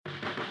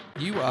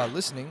You are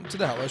listening to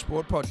the Hello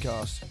Sport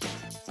Podcast.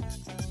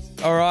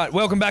 All right,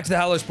 welcome back to the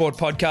Hello Sport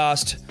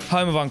Podcast,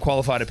 home of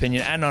unqualified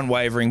opinion and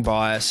unwavering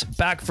bias.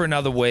 Back for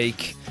another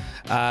week.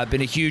 Been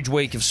a huge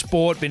week of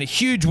sport, been a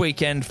huge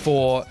weekend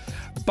for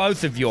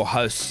both of your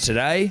hosts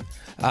today.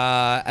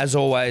 As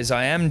always,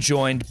 I am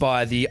joined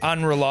by the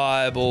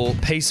unreliable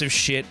piece of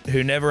shit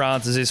who never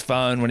answers his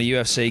phone when a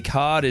UFC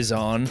card is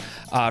on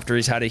after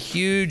he's had a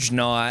huge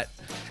night,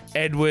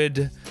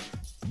 Edward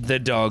the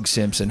Dog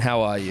Simpson.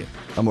 How are you?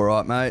 I'm all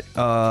right, mate.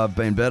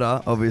 Been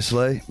better,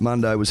 obviously.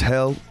 Monday was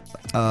hell,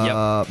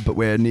 but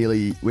we're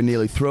nearly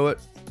through it.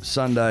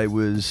 Sunday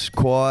was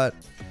quiet.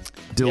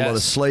 Did a lot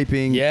of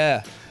sleeping.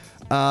 Yeah.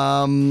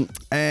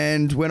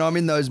 And when I'm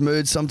in those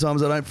moods,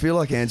 sometimes I don't feel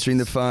like answering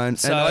the phone.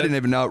 So, and I didn't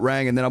even know it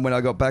rang. And then when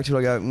I got back to it,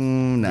 I go,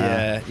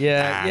 nah.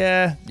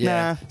 Yeah.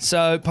 Nah.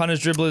 So,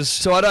 punters, dribblers.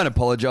 So I don't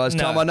apologise,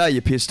 Tom. No. I know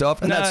you're pissed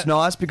off. And No. that's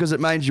nice because it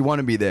means you want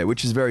to be there,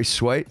 which is very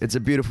sweet. It's a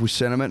beautiful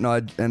sentiment,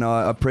 and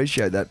I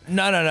appreciate that.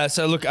 No.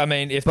 So, look, I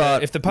mean, if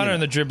the punter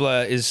and the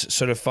dribbler is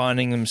sort of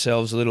finding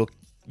themselves a little,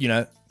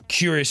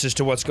 curious as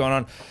to what's going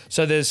on.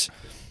 So there's...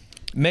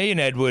 Me and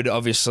Edward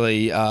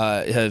obviously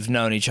have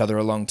known each other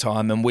a long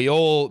time, and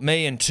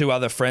me and two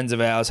other friends of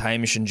ours,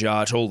 Hamish and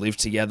Jarch, all live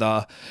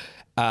together.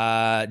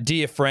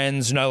 Dear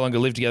friends, no longer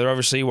live together.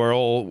 Obviously, we're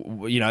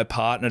all,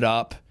 partnered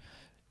up.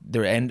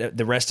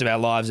 The rest of our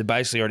lives are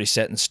basically already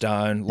set in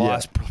stone.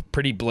 Life's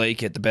pretty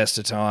bleak at the best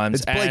of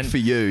times. It's bleak for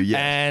you, yeah.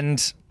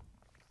 And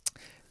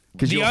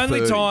the you're only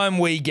 30. time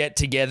we get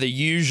together,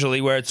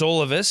 usually, where it's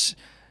all of us,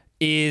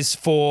 is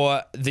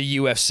for the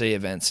UFC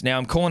events. Now,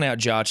 I'm calling out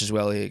Jarch as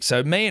well here.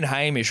 So me and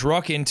Hamish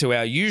rock into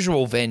our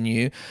usual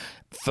venue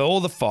for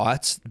all the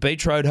fights,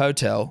 Beach Road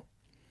Hotel,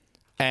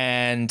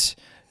 and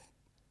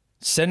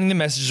sending the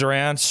messages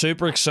around,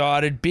 super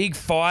excited, big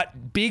fight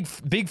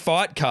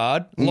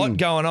card, lot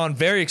going on,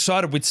 very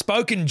excited. We'd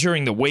spoken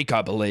during the week,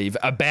 I believe,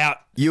 about...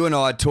 You and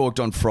I talked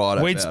on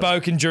Friday. We'd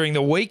spoken during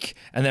the week,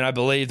 and then I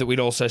believe that we'd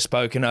also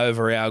spoken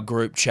over our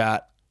group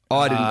chat.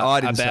 I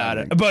didn't say about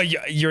anything. it.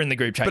 But you're in the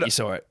group chat. You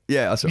saw it.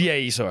 Yeah, I saw it. Yeah,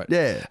 you saw it.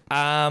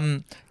 Yeah.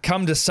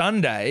 Come to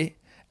Sunday,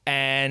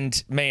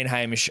 and me and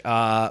Hamish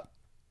are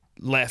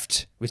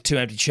left with two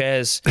empty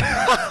chairs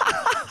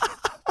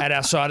at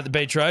our side at the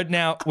Beach Road.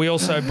 Now, we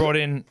also brought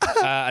in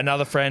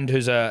another friend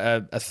who's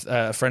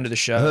a friend of the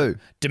show. Who?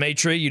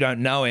 Dimitri. You don't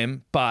know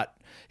him, but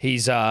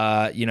he's,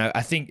 I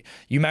think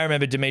you may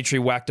remember Dimitri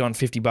whacked on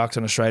 $50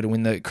 on Australia to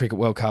win the Cricket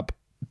World Cup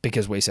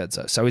because we said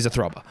so. So he's a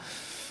throbber.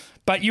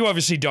 But you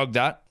obviously dogged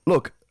that.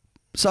 Look,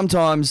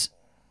 sometimes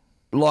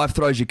life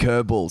throws you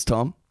curveballs,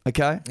 Tom,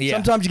 okay? Yeah.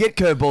 Sometimes you get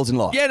curveballs in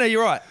life. Yeah, no,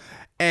 you're right.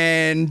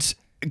 And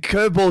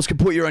curveballs can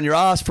put you on your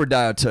ass for a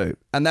day or two.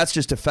 And that's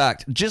just a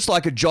fact. Just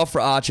like a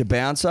Jofra Archer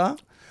bouncer,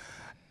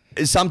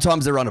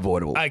 sometimes they're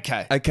unavoidable.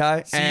 Okay.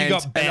 Okay? So you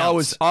got And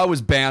bounced. I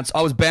was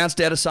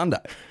bounced out of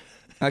Sunday.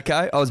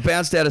 Okay? I was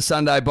bounced out of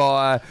Sunday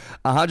by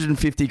a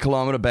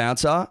 150-kilometre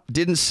bouncer.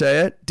 Didn't see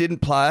it. Didn't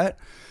play it.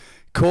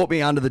 Caught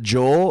me under the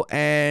jaw,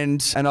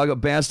 and I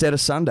got bounced out of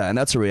Sunday, and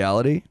that's a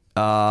reality.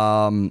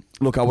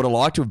 Look, I would have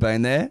liked to have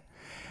been there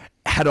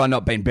had I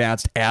not been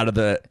bounced out of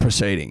the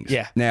proceedings.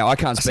 Yeah. Now, I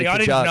can't speak See, for I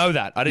didn't Jarch. know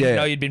that. I didn't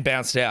know you'd been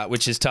bounced out,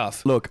 which is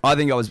tough. Look, I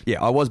think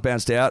I was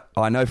bounced out.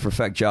 I know for a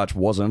fact Jarch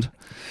wasn't.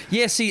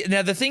 Yeah, see,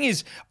 now the thing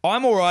is,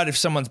 I'm all right if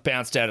someone's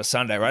bounced out of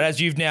Sunday, right? As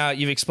you've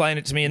explained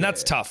it to me, and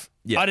that's tough.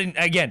 Yeah. I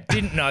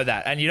didn't know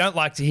that. And you don't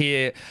like to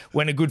hear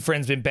when a good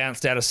friend's been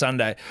bounced out of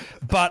Sunday.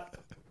 But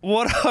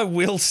what I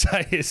will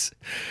say is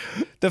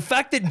the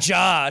fact that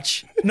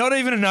Jarch, not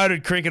even a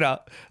noted cricketer,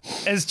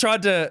 has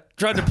tried to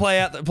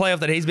play off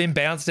that he's been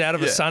bounced out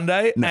of a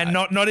Sunday and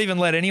not even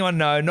let anyone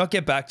know, not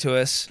get back to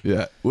us.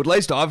 Yeah. Well, at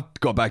least I've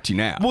got back to you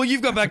now. Well,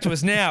 you've got back to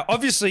us now.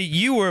 Obviously,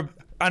 you were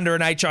under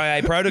an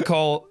HIA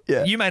protocol.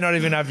 Yeah. You may not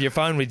even have your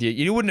phone with you.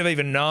 You wouldn't have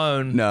even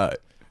known.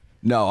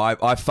 No,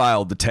 I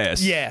failed the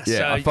test. Yeah,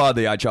 so- I failed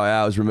the HIA.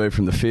 I was removed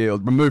from the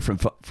field, removed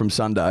from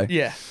Sunday.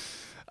 Yeah.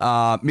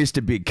 Missed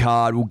a big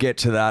card. We'll get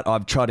to that.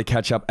 I've tried to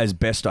catch up as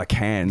best I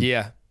can.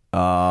 Yeah.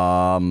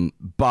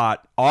 But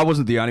I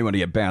wasn't the only one to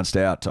get bounced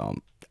out,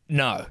 Tom.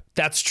 No,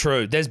 that's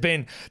true. There's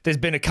been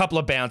a couple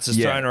of bounces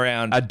thrown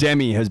around. A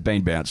Demi has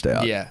been bounced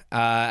out. Yeah.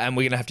 And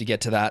we're going to have to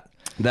get to that.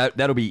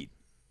 That'll be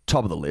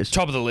top of the list.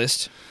 Top of the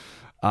list.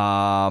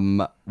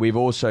 We've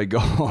also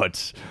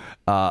got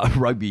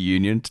rugby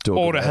union to talk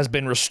Order about. has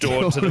been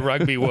restored to the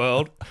rugby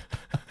world.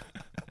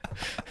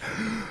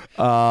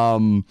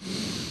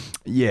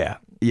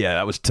 Yeah,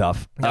 that was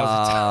tough. That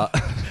was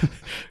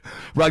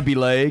Rugby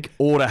league,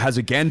 order has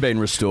again been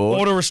restored.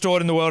 Order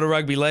restored in the world of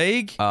rugby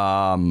league.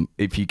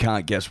 If you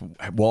can't guess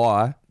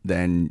why,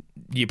 then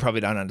You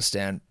probably don't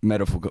understand.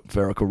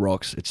 metaphorical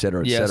rocks,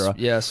 etc., etc.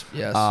 Yes.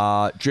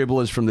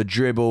 Dribblers from the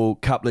dribble,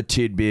 couple of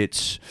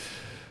tidbits.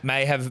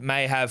 May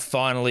have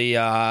finally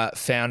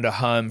found a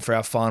home for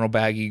our final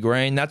baggy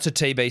green. That's a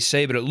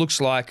TBC, but it looks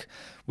like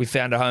we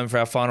found a home for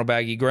our final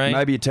baggy green.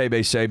 Maybe a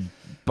TBC,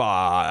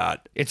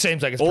 but It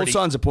seems like it's all pretty...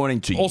 signs are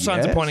pointing to All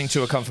signs are yes. pointing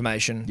to a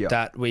confirmation Yeah.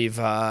 that we've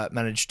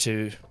managed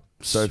to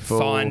So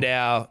find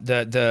the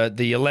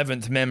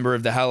 11th member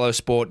of the Hello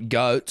Sport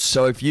Goats.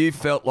 So if you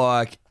felt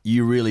like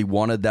you really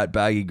wanted that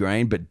baggy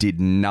green but did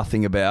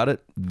nothing about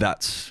it,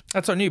 that's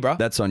on you, bro.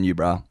 That's on you,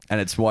 bro. And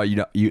it's why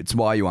it's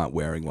why you aren't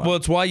wearing one. Well,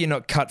 it's why you're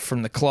not cut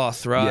from the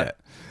cloth, right? Yeah.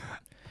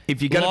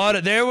 If you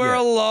there were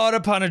a lot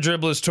of punter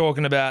dribblers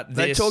talking about this.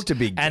 They talked a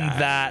big and game.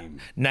 that,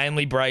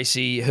 namely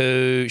Bracey,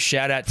 who,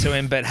 shout out to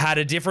him, but had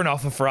a different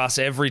offer for us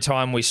every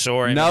time we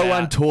saw him. No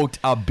one talked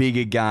a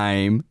bigger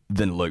game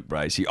than Luke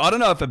Bracey. I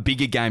don't know if a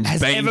bigger game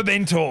has ever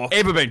been talked.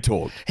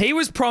 He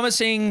was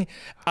promising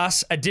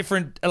us a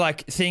different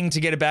thing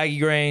to get a baggy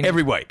green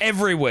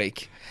every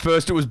week.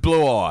 First it was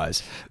Blue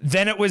Eyes.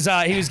 Then it was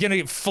he was going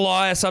to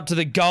fly us up to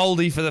the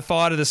Goldie for the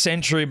fight of the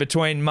century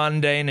between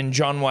Mundine and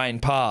John Wayne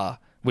Parr,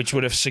 which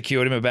would have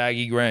secured him a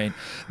baggy green.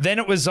 Then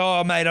it was,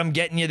 oh, mate, I'm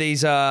getting you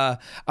these,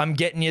 I'm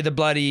getting you the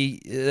bloody...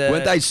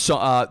 Weren't they,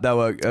 they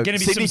were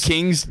Sydney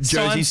Kings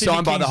jerseys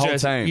signed by the whole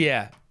team.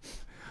 Yeah.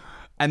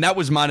 And that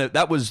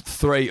was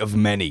three of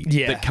many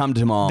that come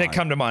to mind. That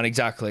come to mind,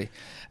 exactly.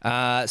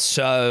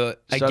 So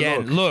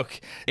again, look,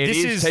 it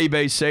this is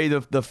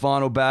TBC, the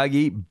final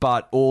baggy,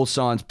 but all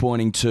signs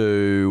pointing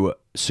to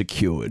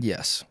secured.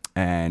 Yes.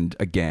 And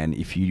again,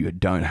 if you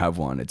don't have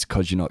one, it's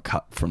because you're not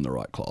cut from the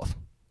right cloth.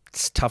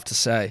 It's tough to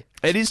say.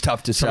 It is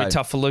tough to say. Probably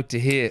tough for Luke to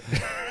hear.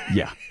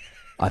 Yeah,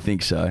 I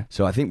think so.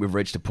 So I think we've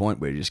reached a point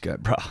where you just go,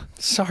 bruh.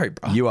 Sorry,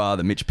 bro. You are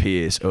the Mitch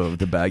Pearce of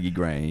the baggy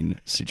green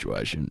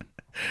situation.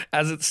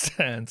 As it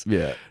stands.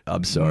 Yeah,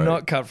 I'm sorry.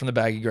 Not cut from the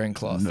baggy green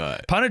cloth. No.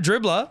 Punter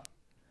dribbler,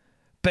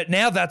 but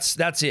now that's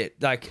it.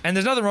 And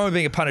there's nothing wrong with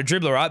being a punter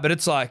dribbler, right? But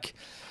it's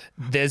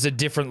there's a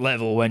different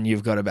level when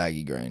you've got a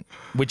baggy green,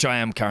 which I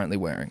am currently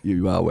wearing.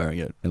 You are wearing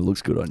it. It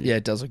looks good on you. Yeah,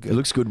 it does look good. It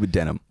looks good with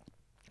denim.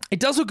 It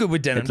does look good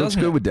with denim, doesn't it? It looks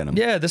good with denim.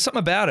 Yeah, there's something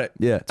about it.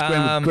 Yeah,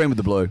 it's green with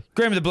the blue.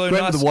 Green with the blue.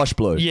 Green nice. with the wash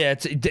blue. Yeah,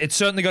 it's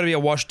certainly got to be a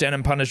wash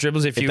denim punters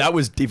dribbles. If that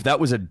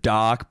was a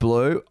dark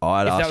blue,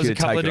 I'd ask you to take it off. If that was a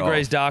couple of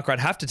degrees darker, I'd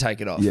have to take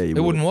it off. Yeah, it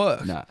wouldn't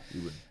work. No,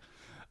 you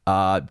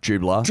wouldn't.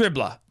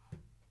 Dribbler.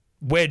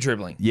 We're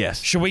dribbling.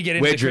 Yes. Should we get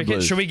into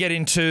cricket? Should we get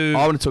into...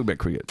 I want to talk about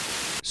cricket.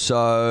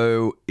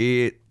 So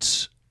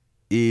it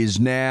is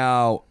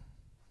now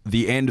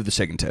the end of the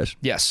second test.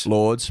 Yes.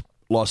 Lords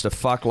lost a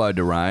fuckload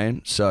to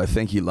rain, so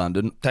thank you,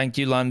 London. Thank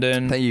you,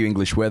 London. Thank you,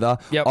 English weather.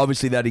 Yep.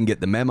 Obviously, they didn't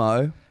get the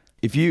memo.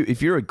 If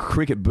you're a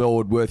cricket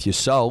board worth your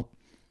salt,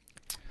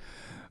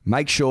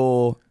 make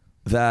sure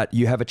that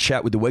you have a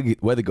chat with the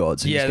weather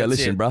gods and just go,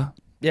 listen, bruh.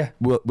 Yeah.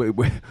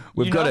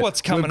 We've got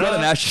what's coming We've got up.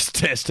 an Ashes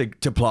test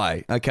to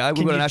play, okay?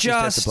 We've got an Ashes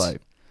test to play.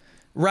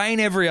 Rain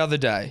every other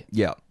day.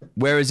 Yeah.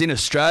 Whereas in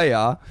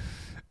Australia...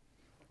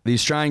 The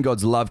Australian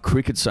gods love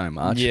cricket so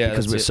much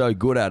because we're so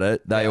good at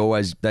it.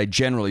 They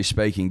generally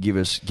speaking give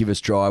us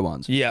dry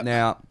ones. Yeah.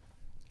 Now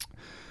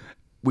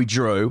we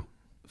drew,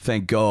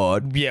 thank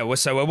God. Yeah.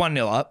 So we're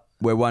 1-0 up.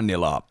 We're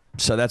 1-0 up.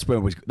 So that's where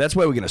we're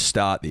going to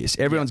start this.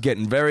 Everyone's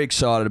getting very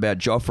excited about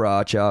Jofra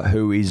Archer,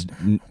 who is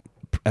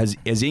as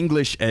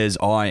English as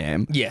I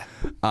am. Yeah.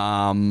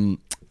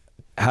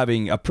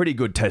 Having a pretty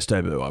good test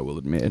debut, I will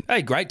admit.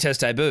 Hey, great test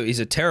debut. He's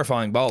a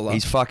terrifying bowler.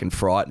 He's fucking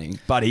frightening,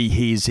 but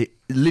he's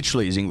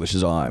literally as English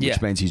as I am,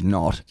 which means he's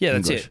not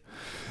English. That's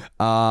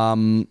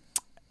it.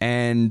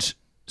 And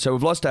so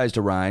we've lost days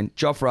to rain.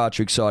 Jofra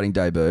Archer, exciting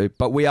debut,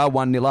 but we are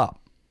 1-0 up.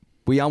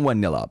 We are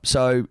 1-0 up.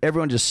 So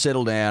everyone just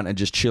settle down and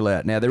just chill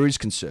out. Now, there is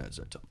concerns,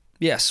 though, Tom.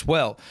 Yes,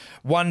 well,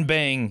 one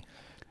being...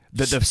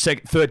 The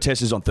third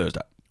test is on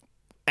Thursday.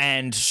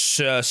 And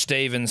Sir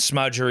Stephen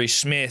Smudgery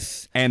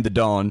Smith and the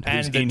Don,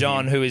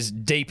 who is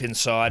deep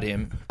inside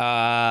him,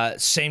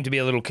 seem to be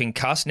a little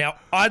concussed. Now,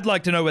 I'd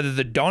like to know whether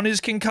the Don is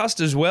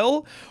concussed as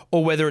well,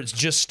 or whether it's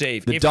just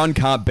Steve. The Don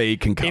can't be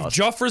concussed. If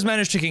Jofra's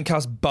managed to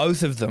concuss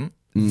both of them,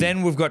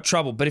 then we've got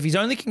trouble. But if he's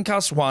only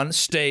concussed one,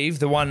 Steve,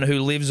 the one who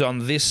lives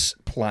on this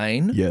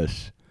plane,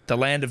 yes, the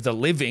land of the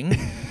living.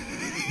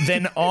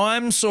 Then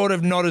I'm sort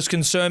of not as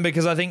concerned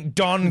because I think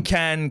Don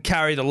can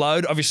carry the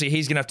load. Obviously,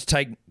 he's going to have to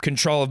take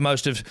control of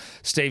most of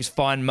Steve's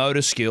fine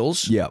motor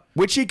skills. Yeah,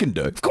 which he can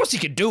do. Of course he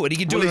can do it. He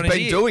can do it on his ear.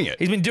 He's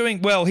been doing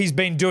it. He's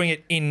been doing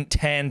it in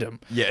tandem.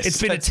 Yes. It's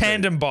been a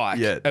tandem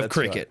bike of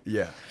cricket. Right.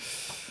 Yeah.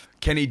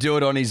 Can he do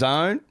it on his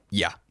own?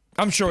 Yeah.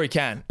 I'm sure he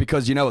can.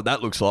 Because you know what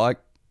that looks like?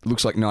 It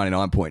looks like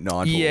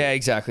 99.9. Yeah,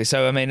 exactly.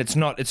 So, I mean, it's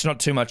not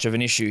too much of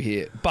an issue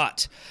here.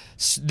 But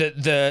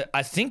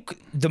I think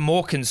the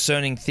more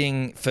concerning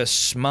thing for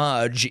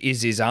Smudge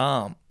is his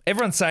arm.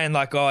 Everyone's saying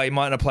he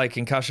might not play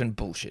concussion.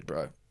 Bullshit,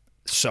 bro.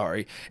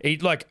 Sorry.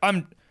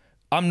 I'm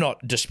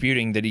not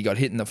disputing that he got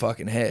hit in the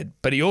fucking head,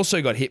 but he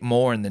also got hit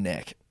more in the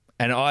neck.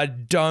 And I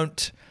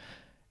don't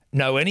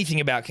know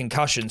anything about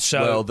concussion. So,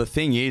 well, the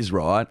thing is,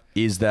 right,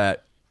 is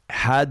that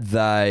had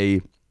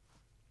they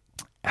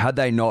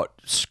not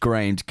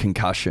screamed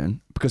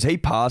concussion, because he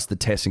passed the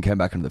test and came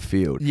back into the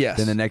field, yes,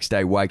 then the next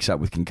day wakes up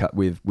with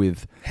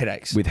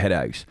headaches. With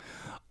headaches.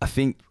 I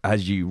think,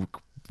 as you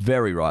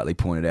very rightly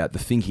pointed out, the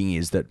thinking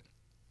is that,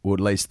 or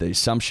at least the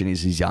assumption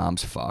is his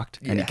arm's fucked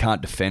and he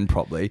can't defend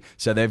properly.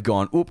 So they've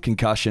gone,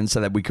 concussion, so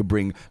that we could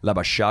bring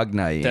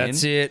Labuschagne in.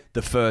 That's it.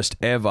 The first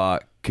ever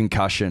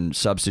concussion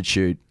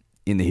substitute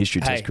in the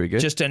history of Test cricket.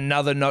 Just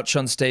another notch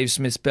on Steve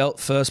Smith's belt.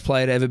 First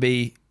player to ever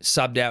be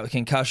subbed out with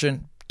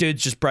concussion.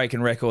 Dude's just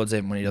breaking records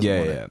even when he doesn't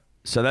want it.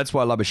 So that's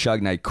why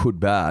Labuschagne could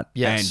bat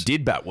Yes. and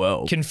did bat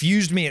well.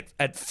 Confused me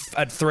at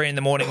 3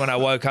 a.m. when I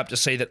woke up to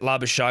see that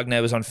Labuschagne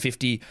was on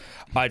 50.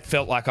 I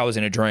felt like I was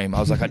in a dream.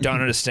 I was like, I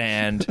don't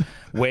understand.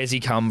 Where's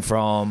he come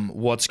from?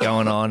 What's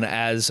going on?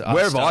 Where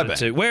have I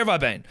been? Where have I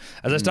been?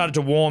 As I started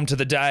to warm to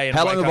the day. And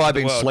How long wake have up I to the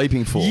been world.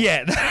 sleeping for?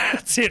 Yeah,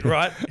 that's it,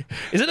 right?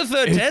 Is it a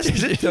third test?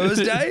 Is it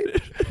Thursday?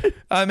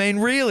 I mean,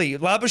 really,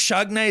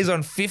 Labuschagne is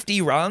on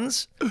 50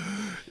 runs.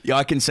 Yeah,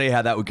 I can see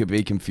how that could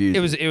be confusing.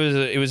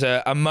 It was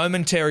a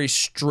momentary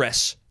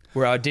stress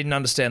where I didn't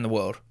understand the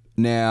world.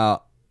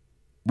 Now,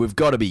 we've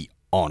got to be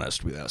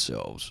honest with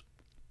ourselves.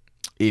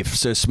 If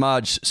Sir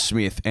Smudge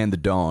Smith and the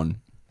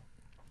Don,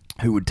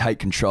 who would take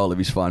control of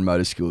his fine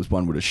motor skills,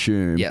 one would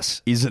assume,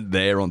 Yes. isn't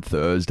there on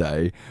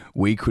Thursday,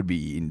 we could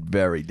be in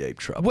very deep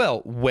trouble.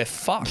 Well, we're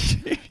fucked.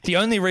 The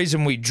only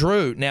reason we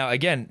drew, now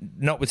again,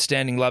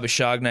 notwithstanding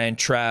Labuschagne and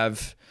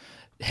Trav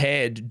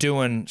Head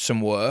doing some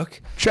work.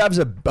 Trav's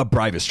a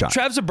brave Australian.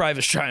 Trav's a brave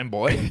Australian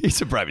boy.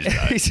 He's a brave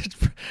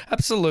Australian.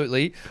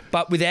 Absolutely.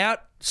 But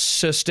without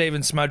Sir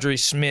Stephen Smudgery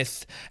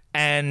Smith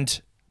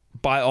and,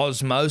 by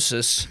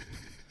osmosis,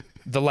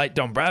 the late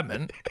Don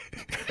Bradman,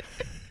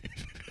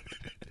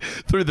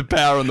 Through the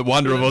power and the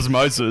wonder of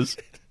osmosis.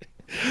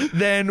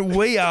 then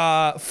we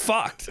are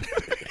fucked.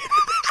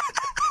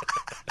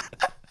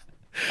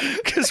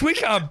 Because we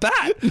can't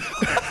bat.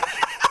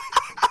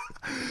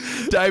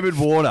 David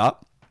Warner,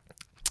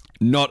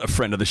 not a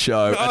friend of the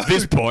show at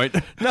this point.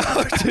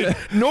 No, dude,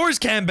 nor is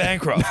Cam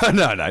Bancroft.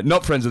 No,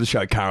 not friends of the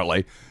show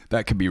currently.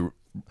 That could be... Well,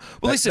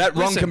 that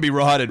wrong can be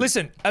righted.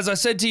 Listen, as I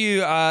said to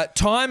you,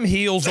 time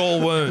heals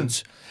all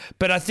wounds.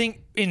 But I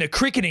think in a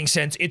cricketing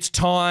sense, it's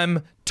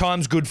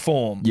time's good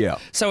form. Yeah.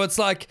 So it's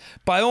like,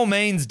 by all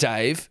means,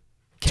 Dave,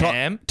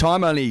 Cam,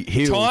 Time only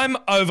heals. time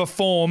over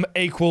form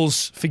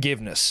equals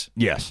forgiveness.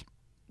 Yes.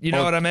 You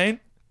know what I mean?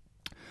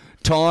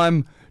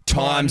 Time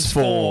Times times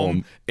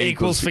form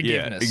equals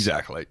forgiveness. Yeah,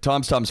 exactly.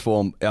 Times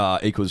form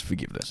equals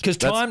forgiveness. Because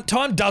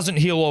time doesn't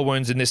heal all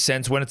wounds in this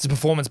sense when it's a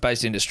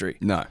performance-based industry.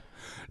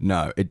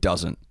 No, it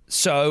doesn't.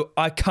 So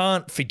I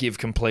can't forgive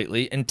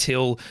completely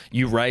until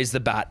you raise the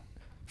bat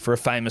for a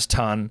famous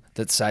ton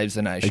that saves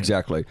the nation.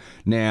 Exactly.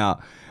 Now,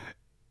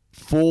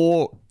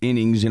 4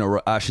 innings in a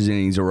row, Ashes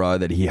innings in a row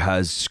that he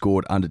has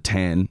scored under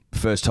 10.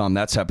 First time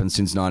that's happened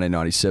since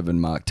 1997,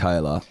 Mark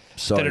Taylor.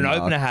 That an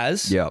opener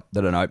has. Yeah,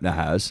 that an opener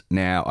has.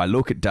 Now, I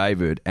look at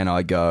David and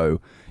I go,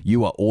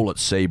 you are all at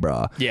sea,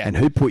 bruh. Yeah. And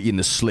who put you in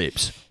the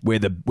slips? Where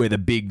the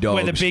big dogs.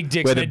 Where the big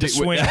dicks need to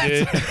swim,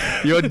 dude.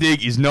 Your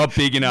dig is not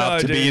big enough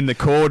to dude. be in the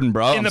cordon,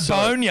 bro. In the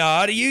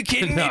boneyard? Are you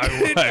kidding me?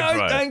 Dude? No,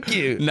 bro. thank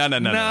you.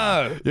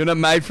 No. You're not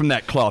made from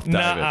that cloth,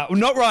 David.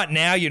 Not right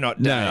now. You're not,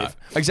 Dave. No.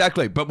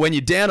 Exactly. But when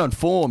you're down on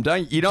form,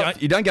 you don't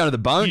go into the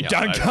boneyard. You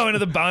don't go into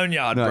the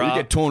boneyard, No, bro. you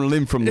get torn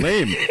limb from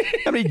limb.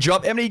 How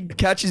many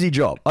catches he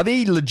dropped? I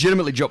think he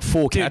legitimately dropped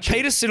 4 Dude, catches.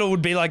 Peter Siddle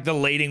would be like the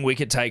leading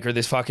wicket taker of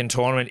this fucking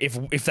tournament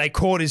if they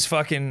caught his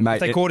fucking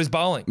caught his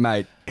bowling.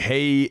 Mate,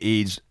 he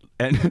is.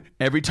 And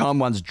every time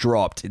one's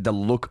dropped, the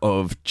look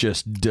of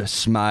just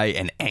dismay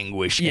and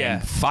anguish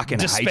and fucking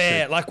despair.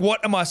 hatred. Like,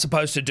 what am I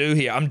supposed to do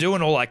here? I'm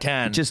doing all I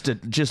can. Just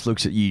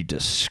looks at you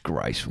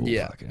disgraceful.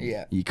 Yeah, fucking.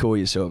 yeah. You call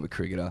yourself a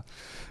cricketer.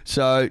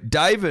 So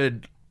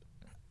David,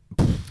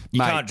 you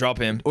can't drop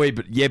him.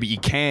 But you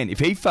can. If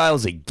he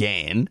fails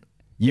again,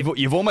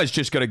 you've almost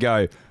just got to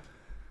go.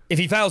 If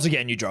he fails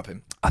again, you drop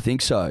him. I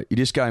think so. You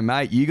just go,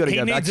 mate. You got to He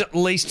go back. needs at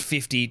least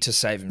 50 to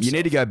save himself. You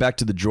need to go back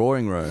to the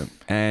drawing room,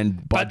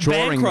 and by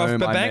drawing room,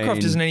 Bancroft I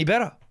mean, isn't any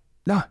better.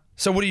 No.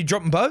 So what, do you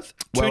drop them both?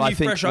 Two new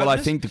fresh openers? I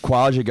think the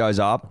Quaja goes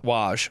up.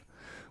 Waj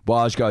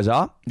goes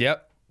up.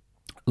 Yep.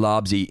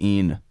 Labsy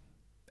in.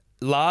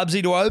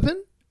 Labsy to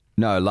open?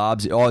 No,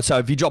 Labsy. Oh, so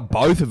if you drop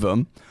both of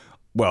them,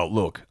 well,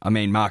 look, I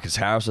mean, Marcus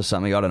Harris or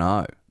something, I don't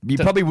know. You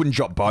probably wouldn't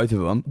drop both of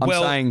them. I'm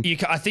saying...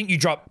 I think you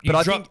drop...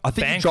 I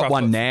think you drop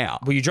one now.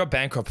 Well, you drop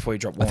Bancroft before you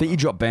drop Warner. I think you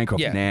drop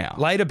Bancroft now.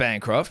 Later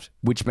Bancroft.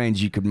 Which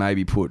means you could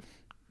maybe put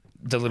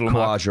the little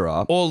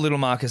Quaja up. Or little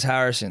Marcus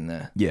Harris in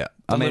there. Yeah.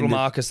 The little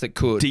Marcus that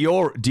could. Do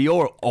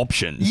your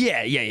options.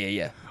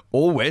 Yeah.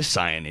 All we're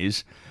saying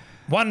is...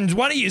 One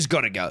of you's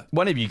got to go.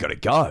 One of you got to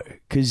go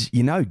because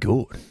you're no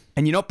good.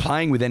 And you're not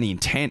playing with any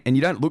intent, and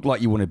you don't look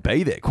like you want to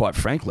be there, quite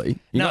frankly.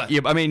 You're not,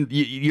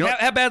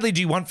 How badly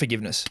do you want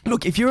forgiveness?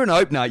 Look, if you're an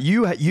opener,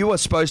 you are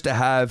supposed to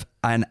have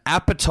an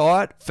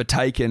appetite for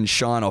taking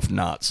shine off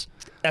nuts.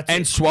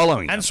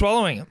 Swallowing them. And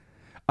swallowing them.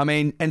 I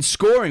mean, and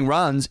scoring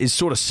runs is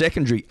sort of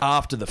secondary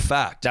after the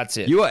fact. That's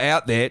it. You are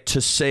out there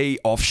to see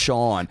off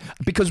shine.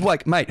 Because,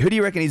 like, mate, who do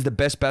you reckon is the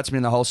best batsman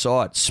in the whole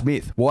side?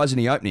 Smith. Why isn't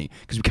he opening?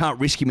 Because we can't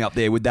risk him up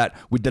there with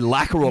the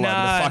lacquer all over the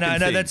fucking thing.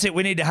 No, that's it.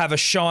 We need to have a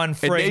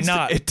shine-free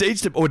nut. It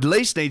needs to, or at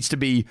least needs to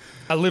be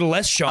a little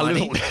less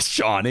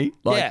shiny.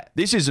 Like,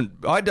 this isn't.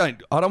 I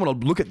don't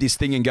want to look at this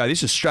thing and go,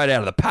 this is straight out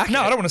of the packet.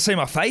 No, I don't want to see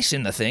my face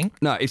in the thing.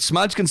 No, if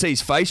Smudge can see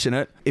his face in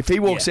it, if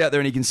he walks out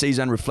there and he can see his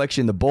own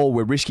reflection in the ball,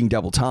 we're risking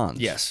double tons.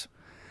 Yes.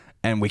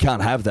 And we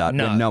can't have that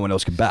No. when no one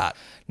else can bat.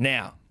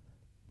 Now,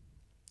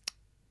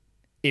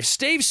 if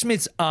Steve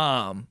Smith's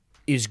arm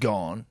is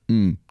gone,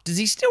 does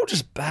he still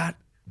just bat?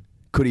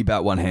 Could he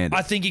bat one-handed?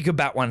 I think he could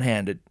bat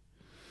one-handed.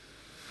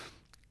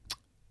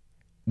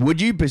 Would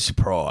you be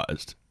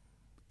surprised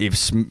if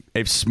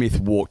Smith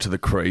walked to the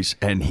crease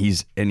and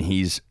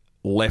his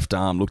left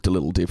arm looked a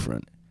little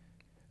different,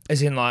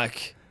 As in,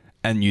 like,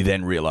 and you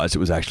then realised it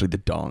was actually the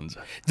Don's?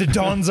 the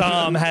Don's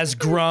arm has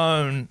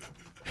grown.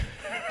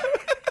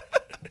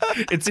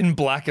 It's in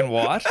black and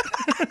white.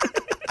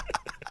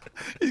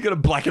 He's got a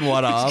black and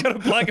white arm. He's got a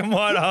black and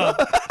white arm.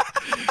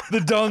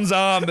 The Don's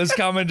arm has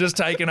come and just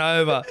taken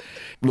over.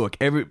 Look,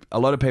 a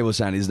lot of people are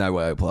saying there's no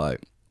way to play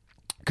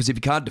because if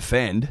you can't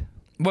defend,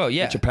 Well,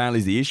 yeah. which apparently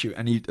is the issue,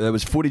 and there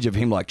was footage of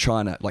him like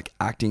trying to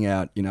acting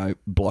out,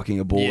 blocking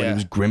a ball, and Yeah. he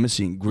was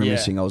grimacing.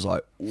 Yeah. I was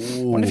like,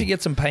 ooh. I wonder if you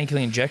get some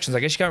painkiller injections. I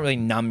guess you can't really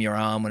numb your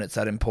arm when it's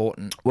that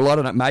important. Well, I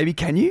don't know. Maybe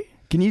can you?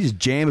 Can you just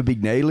jam a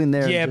big needle in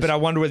there? Yeah, and but I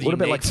wonder whether you what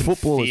about need like some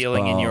footballers?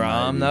 feeling in your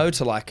arm, maybe. though,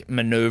 to like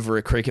maneuver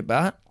a cricket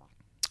bat.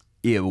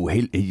 Yeah, well,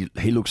 he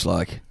looks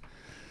like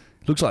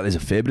there's a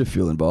fair bit of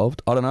feel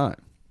involved. I don't know.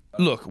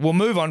 Look, we'll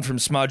move on from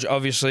Smudge.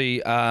 Obviously,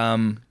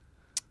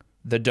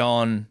 the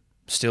Don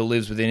still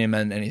lives within him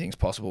and anything's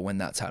possible when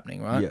that's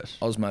happening, right? Yes.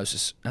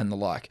 Osmosis and the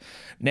like.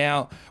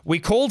 Now, we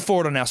called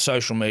for it on our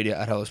social media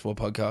at Hello Sport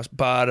Podcast,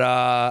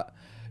 but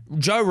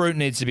Joe Root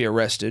needs to be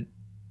arrested.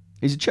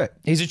 He's a cheat.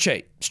 He's a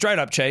cheat. Straight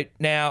up cheat.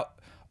 Now,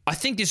 I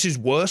think this is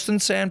worse than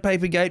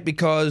Sandpaper Gate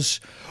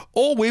because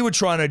all we were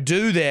trying to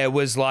do there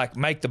was like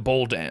make the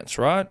ball dance,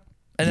 right?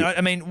 And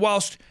I mean,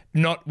 whilst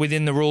not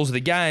within the rules of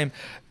the game,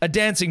 a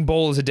dancing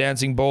ball is a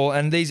dancing ball,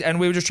 and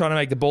we were just trying to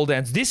make the ball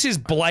dance. This is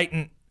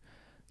blatant.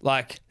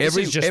 Like this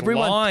is just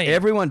lying.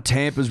 Everyone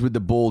tampers with the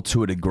ball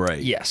to a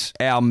degree. Yes.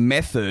 Our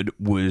method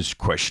was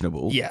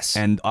questionable. Yes.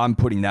 And I'm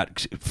putting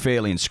that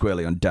fairly and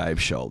squarely on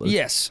Dave's shoulders.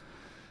 Yes.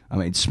 I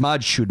mean,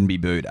 Smudge shouldn't be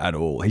booed at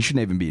all. He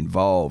shouldn't even be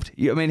involved.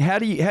 I mean, how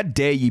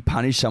dare you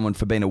punish someone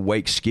for being a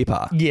weak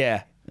skipper?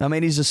 Yeah. I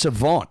mean, he's a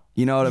savant.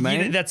 You know what I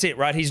mean? That's it,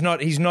 right? He's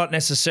not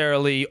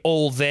necessarily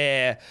all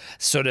there,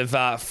 sort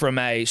of from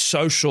a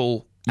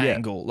social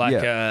angle, like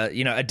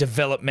a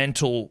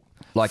developmental.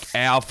 Like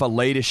alpha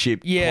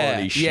leadership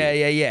quality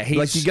shit. Yeah.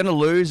 Like you're going to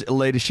lose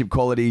leadership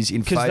qualities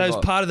in favour. Because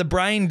those part of the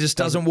brain just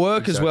doesn't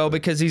work as well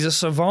because he's a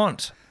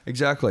savant.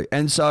 Exactly.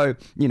 And so,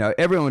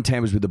 everyone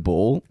tampers with the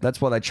ball.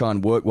 That's why they try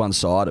and work one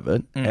side of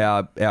it.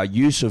 Our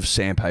use of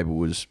sandpaper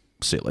was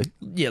silly.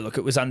 Yeah, look,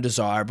 it was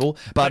undesirable.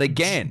 But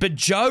again... But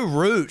Joe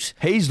Root...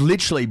 He's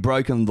literally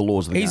broken the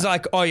laws of the game. He's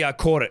like, oh yeah, I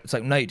caught it. It's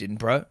like, no, you didn't,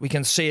 bro. We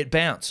can see it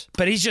bounce.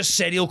 But he's just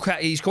said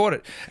he's caught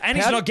it. And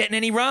he's not getting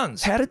any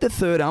runs. How did the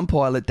third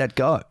umpire let that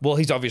go? Well,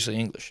 he's obviously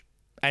English.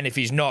 And if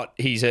he's not,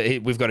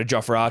 we've got a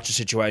Jofra Archer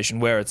situation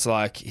where it's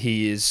like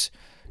he is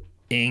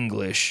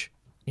English,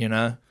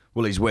 Well,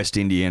 he's West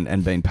Indian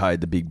and been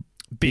paid the big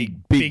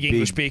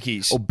English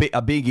bickies. Or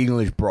a big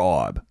English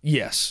bribe.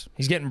 Yes.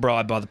 He's getting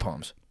bribed by the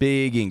Poms.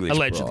 Big English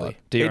Allegedly. bribe.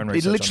 Do your own It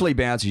research literally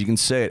bounces. You can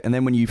see it. And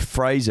then when you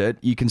phrase it,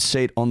 you can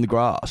see it on the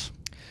grass.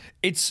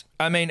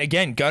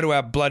 Again, go to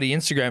our bloody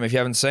Instagram if you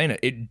haven't seen it.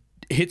 It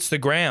hits the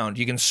ground.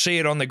 You can see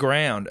it on the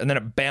ground, and then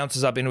it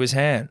bounces up into his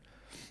hand.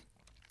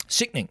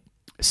 Sickening.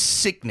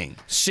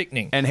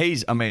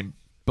 And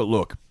but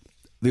look,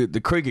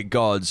 the cricket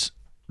gods,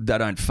 they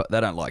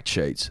don't like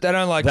cheats. They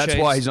don't like cheats. That's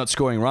why he's not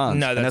scoring runs.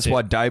 No, that's it.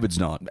 why David's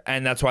not.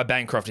 And that's why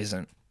Bancroft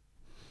isn't.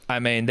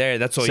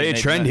 That's all See you a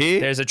need trend to know. here?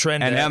 There's a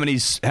trend And there. how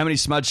many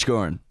Smudge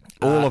scoring?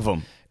 All of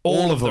them.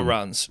 All of the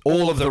runs.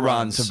 All of the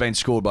runs have been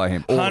scored by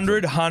him.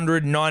 100,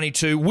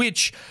 192,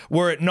 which,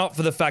 were it not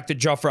for the fact that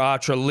Jofra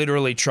Archer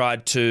literally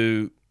tried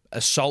to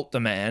assault the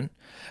man,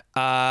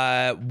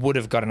 would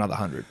have got another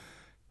 100.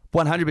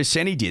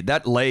 100% he did.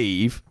 That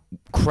leave,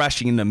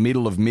 crashing in the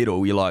middle of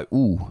middle, you're like,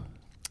 ooh.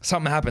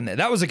 Something happened there.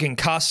 That was a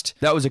concussed.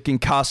 That was a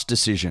concussed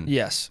decision.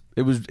 Yes.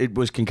 It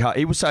was concussed.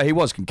 He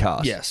was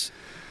concussed. Yes.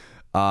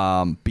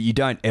 But you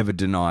don't ever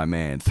deny a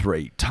man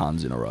 3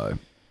 tons in a row.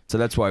 So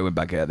that's why he went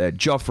back out there.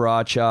 Jofra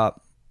Archer,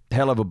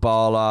 hell of a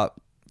bowler.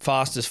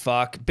 Fast as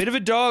fuck. Bit of a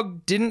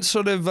dog. Didn't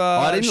sort of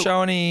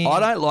show any... I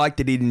don't like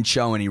that he didn't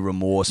show any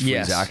remorse for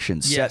his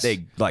actions. Yes. Sat there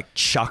like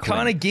chuckling.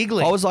 Kind of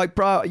giggling. I was like,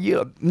 bro,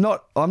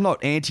 I'm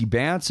not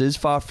anti-bouncers.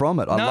 Far from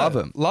it. I love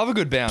him. Love a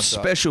good bouncer.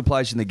 Special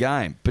place in the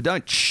game. But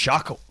don't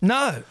chuckle.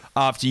 No.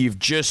 After you've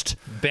just...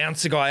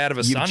 Bounce a guy out of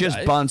a Sunday.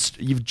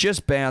 You've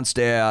just bounced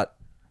out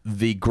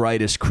the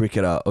greatest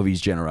cricketer of his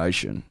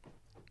generation.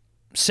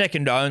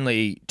 Second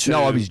only to...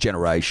 No, of his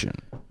generation.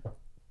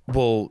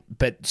 Well,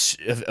 but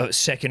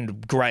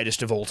second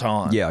greatest of all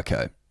time. Yeah,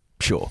 okay.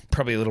 Sure.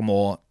 Probably a little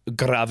more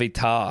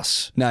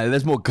gravitas. No,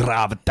 there's more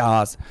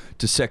gravitas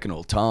to second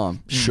all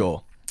time.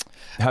 Sure.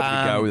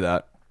 Happy to go with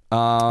that.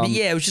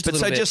 Yeah, it was just a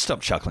little bit... just stop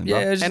chuckling, bro.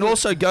 Yeah, and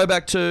also go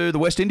back to the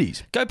West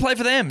Indies. Go play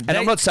for them. And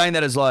I'm not saying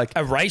that as like...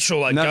 a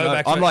racial, like, No, go no,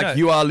 back I'm to... like, no.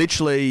 you are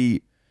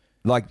literally...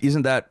 Like,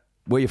 isn't that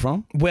where you're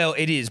from? Well,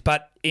 it is,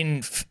 but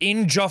in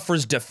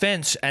Jofra's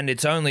defence, and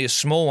it's only a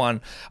small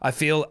one, I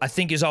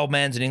think his old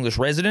man's an English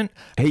resident.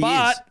 He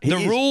but is.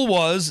 the rule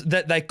was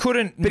that they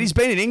couldn't. But he's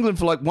been in England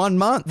for like 1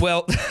 month.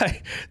 Well,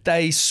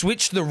 they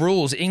switched the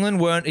rules.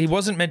 Jofra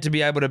wasn't meant to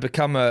be able to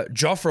become a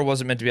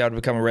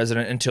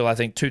resident until I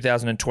think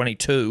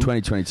 2022.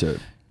 2022.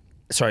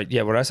 Sorry,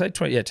 yeah, what did I say?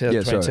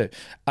 2022.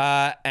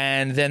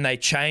 And then they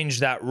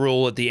changed that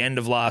rule at the end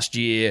of last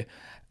year.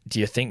 Do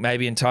you think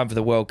maybe in time for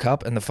the World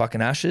Cup and the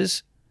fucking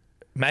Ashes?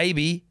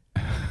 Maybe.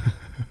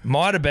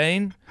 Might have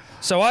been.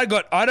 So I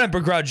don't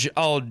begrudge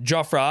old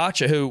Jofra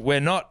Archer, who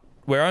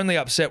we're only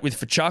upset with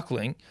for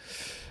chuckling.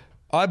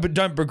 I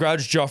don't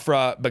begrudge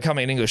Jofra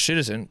becoming an English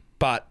citizen,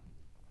 but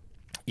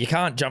you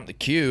can't jump the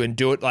queue and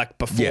do it like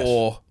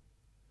before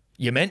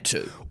you're meant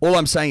to. All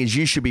I'm saying is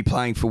you should be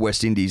playing for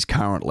West Indies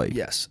currently.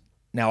 Yes.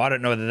 Now, I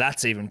don't know whether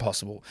that's even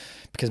possible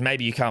because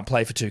maybe you can't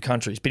play for two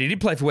countries. But he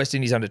did play for West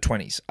Indies under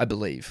 20s, I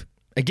believe.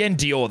 Again,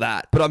 Dior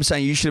that. But I'm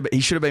saying he should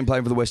have been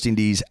playing for the West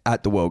Indies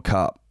at the World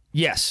Cup.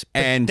 Yes.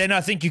 And then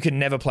I think you can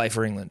never play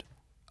for England.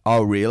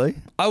 Oh, really?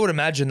 I would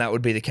imagine that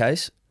would be the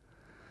case.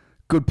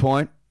 Good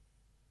point.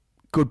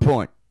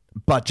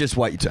 But just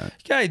wait your turn.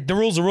 Okay, the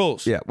rules are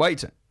rules. Yeah, wait your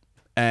turn.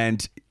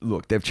 And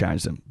look, they've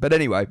changed them. But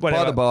anyway,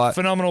 Whatever. by the by,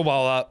 Phenomenal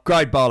bowler.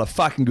 great bowler,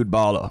 fucking good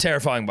bowler.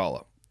 Terrifying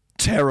bowler.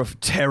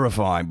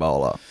 Terrifying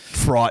bowler.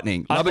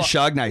 Frightening.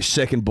 Labuschagne,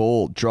 second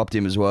ball, dropped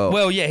him as well.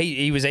 Well, yeah,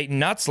 he was eating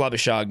nuts,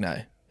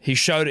 Labuschagne. He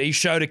showed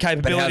a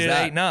capability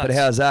to eat nuts. But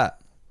how's that?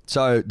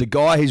 So the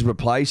guy he's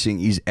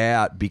replacing is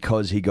out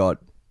because he got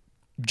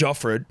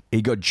Joffred.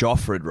 He got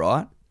Joffred,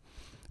 right?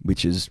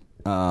 Which is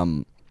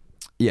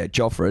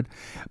Joffred.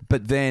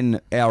 But then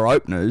our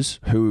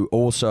openers, who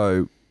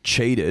also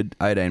cheated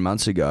 18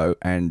 months ago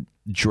and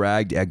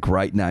dragged our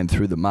great name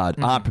through the mud,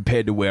 aren't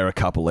prepared to wear a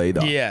couple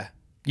either. Yeah.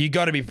 You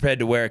got to be prepared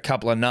to wear a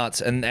couple of nuts,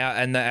 and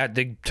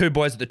the two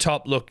boys at the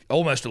top look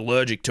almost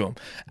allergic to them,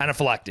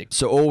 anaphylactic.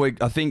 So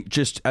I think,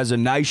 just as a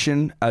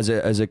nation, as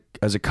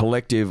a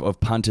collective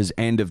of punters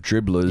and of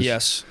dribblers,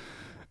 yes,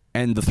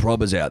 and the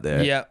throbbers out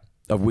there, yeah,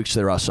 of which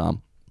there are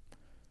some,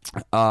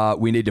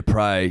 we need to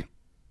pray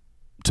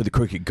to the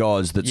cricket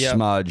gods that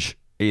Smudge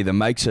either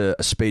makes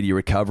a speedy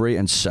recovery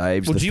and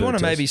saves. Well, the do you want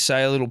to test. maybe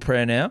say a little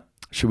prayer now?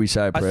 Should we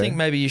say a prayer? I think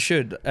maybe you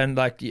should. And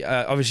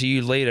obviously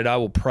you lead it. I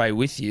will pray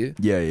with you.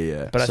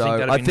 Yeah. But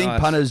I think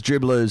nice. Punters,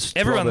 dribblers,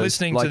 everyone throbbers,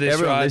 listening to this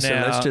everyone right listening,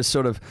 now, let's just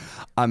sort of,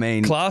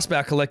 clasp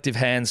our collective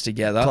hands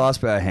together.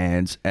 Clasp our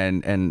hands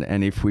and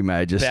if we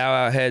may just bow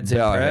our heads in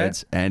prayer.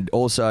 And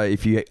also,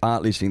 if you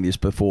aren't listening to this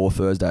before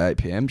Thursday 8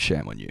 p.m,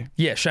 shame on you.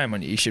 Yeah, shame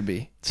on you. You should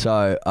be.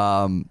 So,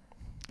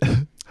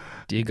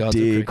 dear gods,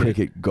 dear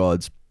cricket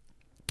gods,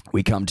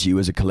 we come to you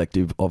as a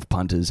collective of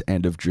punters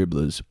and of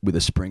dribblers with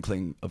a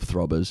sprinkling of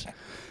throbbers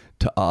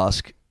to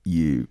ask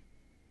you,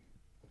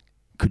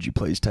 could you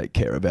please take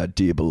care of our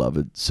dear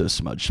beloved Sir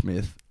Smudge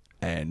Smith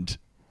and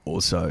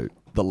also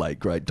the late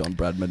great Don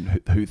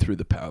Bradman, who through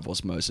the power of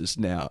osmosis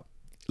now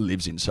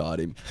lives inside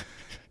him.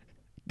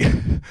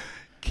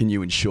 Can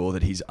you ensure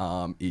that his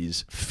arm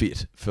is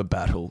fit for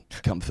battle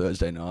come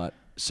Thursday night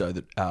so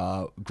that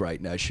our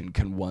great nation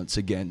can once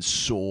again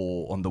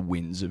soar on the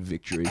winds of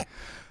victory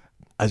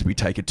as we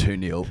take a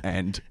 2-0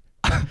 and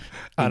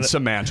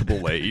insurmountable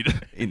lead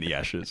in the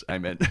Ashes.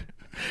 Amen.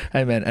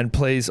 Amen. And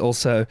please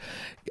also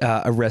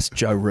arrest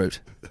Joe Root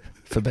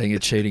for being a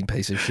cheating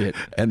piece of shit.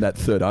 And that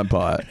third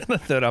umpire. The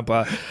third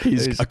umpire.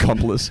 His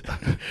accomplice.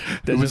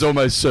 Who was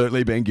almost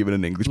certainly being given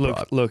an English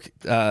bribe. Look,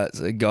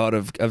 God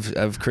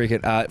of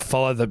cricket,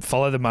 follow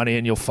the money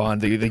and you'll find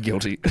the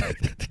guilty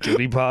the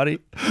guilty party.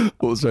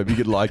 Also, if you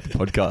could like the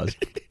podcast.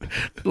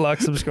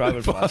 Like, subscribe,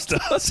 and 5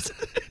 stars.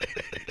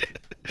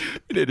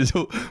 We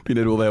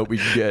need all the help we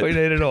can get. We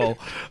need it all.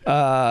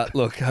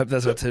 Look, hope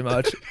that's not too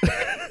much.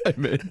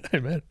 Amen.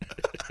 Amen.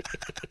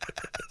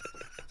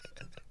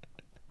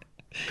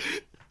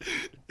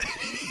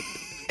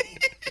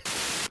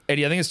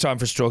 Eddie, I think it's time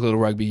for us to talk a little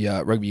rugby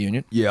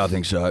union. Yeah, I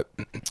think so.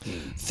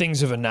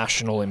 Things of a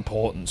national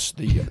importance,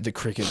 the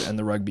cricket and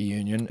the rugby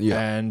union.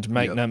 Yeah. And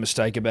make no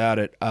mistake about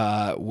it,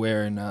 look,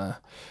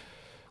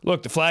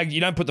 the flag, you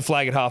don't put the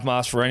flag at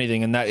half-mast for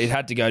anything, and that it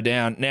had to go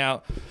down.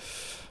 Now,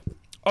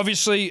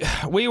 obviously,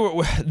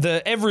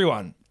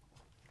 everyone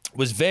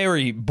was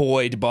very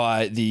buoyed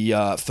by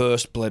the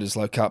first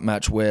Bledisloe Cup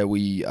match where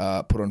we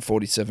put on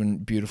 47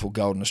 beautiful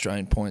golden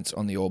Australian points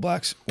on the All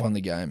Blacks, won the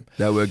game.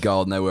 They were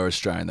golden, they were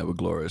Australian, they were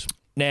glorious.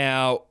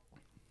 Now,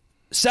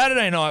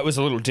 Saturday night was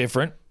a little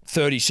different.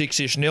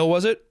 36-ish nil,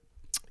 was it?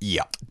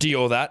 Yeah.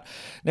 Dior that.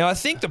 Now, I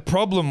think the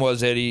problem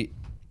was, Eddie,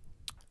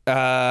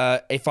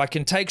 if I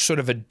can take sort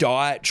of a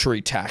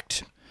dietary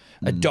tact,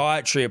 a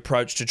dietary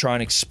approach to try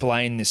and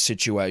explain this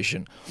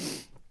situation.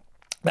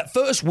 That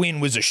first win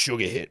was a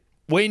sugar hit.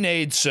 We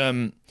need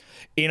some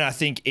I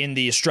think, in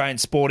the Australian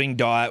sporting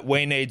diet,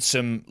 we need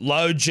some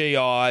low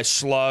GI,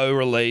 slow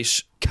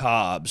release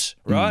carbs,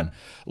 right?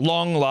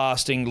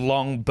 Long-lasting,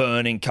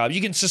 long-burning carbs.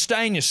 You can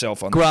sustain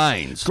yourself on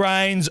grains,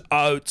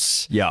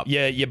 oats,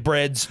 your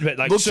breads, like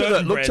Look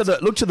breads,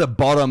 to the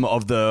bottom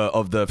of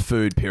the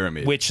food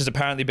pyramid, which has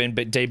apparently been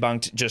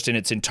debunked just in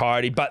its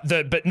entirety, but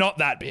not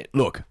that bit.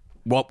 Look.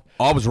 Well,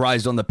 I was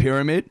raised on the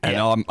pyramid, and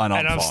I'm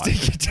fine.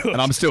 sticking to it.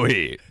 And I'm still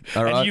here.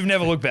 All right? And you've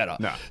never looked better.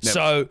 No, never.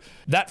 So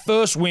that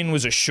first win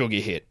was a sugar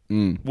hit.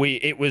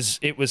 It was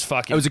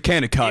fucking. It was a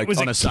can of Coke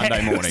on a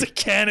Sunday morning. It was a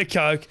can of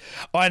Coke.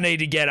 I need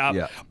to get up.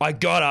 Yeah. I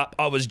got up.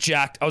 I was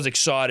jacked. I was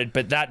excited,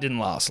 but that didn't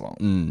last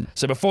long.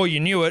 So before you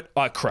knew it,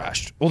 I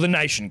crashed. Well, the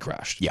nation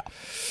crashed. Yeah.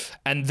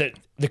 And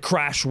the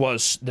crash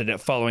was the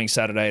following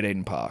Saturday at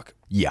Eden Park.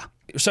 Yeah.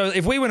 So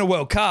if we win a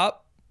World Cup,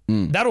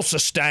 that'll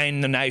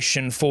sustain the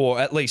nation for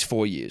at least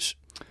 4 years.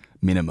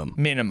 Minimum.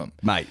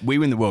 Mate, we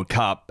win the World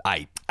Cup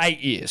 8. 8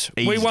 years.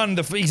 Easy. We won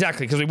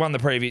exactly because we won the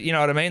previous. You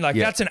know what I mean? Like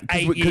that's an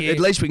 8 year. At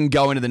least we can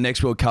go into the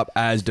next World Cup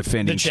as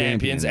defending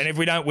champions. And if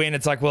we don't win,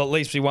 it's like, well, at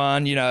least we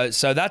won. You know,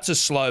 so that's a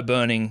slow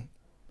burning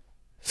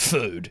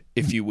food,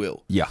 if you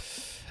will. Yeah.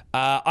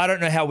 I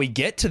don't know how we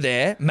get to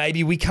there.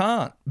 Maybe we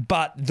can't.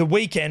 But the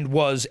weekend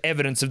was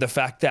evidence of the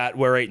fact that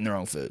we're eating the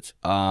wrong foods.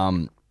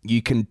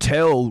 You can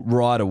tell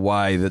right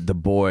away that the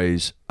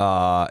boys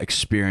are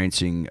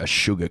experiencing a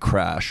sugar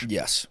crash.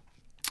 Yes.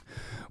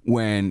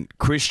 When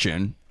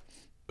Christian,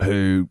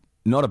 who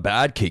not a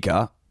bad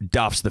kicker,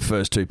 duffs the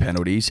first 2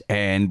 penalties,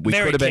 and we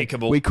Very could have been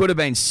kickable. we could have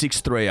been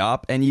 6-3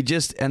 up, and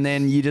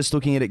then you're just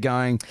looking at it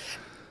going,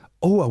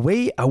 oh,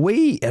 are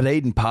we at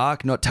Eden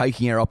Park not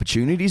taking our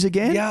opportunities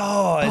again? Yeah,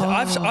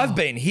 I've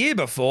been here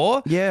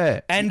before. Yeah.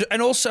 And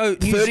also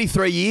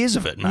 33 years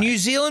of it, mate. New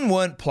Zealand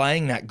weren't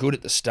playing that good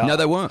at the start. No,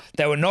 they weren't.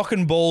 They were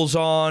knocking balls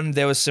on.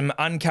 There was some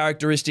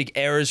uncharacteristic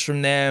errors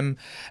from them.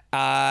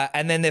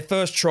 And then their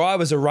first try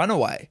was a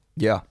runaway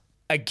Yeah.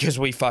 because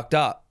we fucked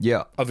up.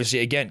 Yeah.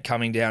 Obviously, again,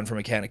 coming down from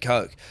a can of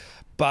Coke.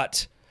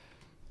 But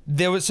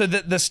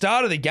the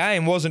start of the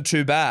game wasn't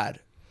too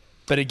bad.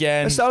 But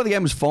again, The start of the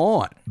game was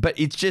fine, but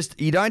it's just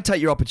you don't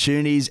take your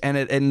opportunities,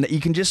 and you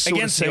can just sort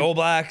against of see, the All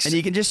Blacks, and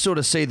you can just sort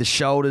of see the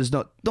shoulders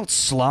not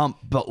slump,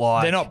 but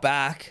like they're not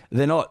back.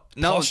 They're not.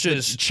 No,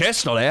 Postures. the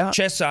chest's not out.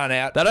 Chests aren't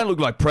out. They don't look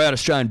like proud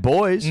Australian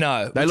boys.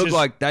 No, they which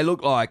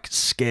look like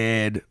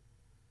scared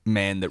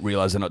men that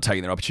realise they're not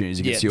taking their opportunities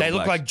against the All they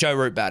look Blacks. like Joe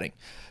Root batting.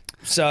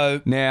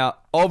 So Now,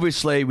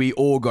 obviously, we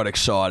all got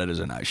excited as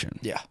a nation.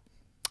 yeah,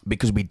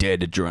 Because we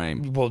dared to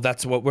dream, well,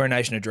 that's what we're a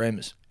nation of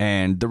dreamers.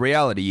 and the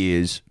reality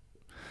is,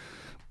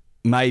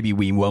 maybe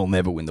we will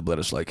never win the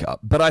Bledisloe Cup.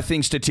 But I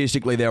think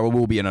statistically there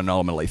will be an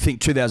anomaly. Think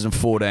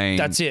 2014.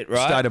 That's it,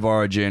 right? State of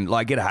Origin.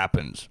 Like, it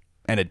happens.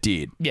 And it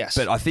did. Yes.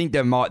 But I think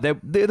there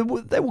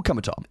will come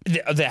a time.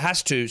 There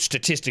has to,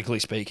 statistically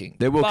speaking.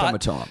 There will But come a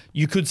time.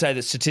 You could say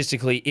that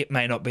statistically it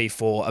may not be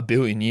for a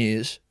billion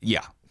years.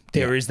 Yeah.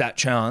 There is that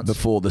chance.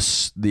 Before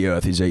the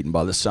Earth is eaten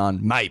by the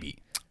sun. Maybe.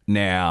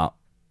 Now,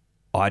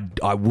 I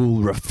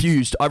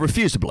refuse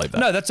to believe that.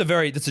 No, that's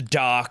a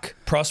dark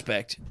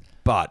prospect.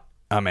 But,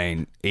 I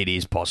mean, it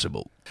is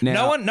possible.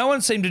 Now, No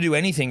one seemed to do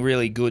anything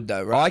really good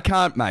though, right? I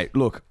can't, mate.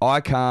 Look, I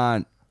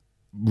can't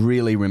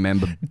really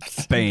remember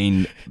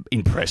being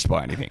impressed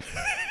by anything.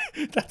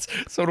 That's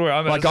sort of where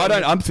I'm at.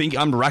 Like,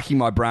 I'm racking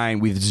my brain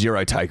with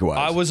zero takeaways.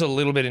 I was a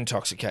little bit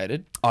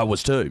intoxicated. I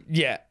was too.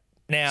 Yeah.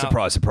 Now,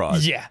 Surprise,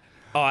 surprise. Yeah.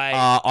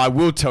 I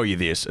will tell you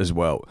this as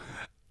well.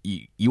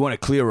 You want to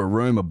clear a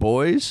room of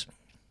boys?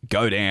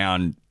 Go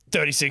down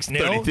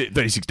 36-0.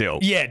 36-0.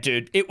 Yeah,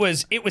 dude. It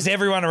was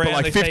everyone around But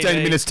like the 15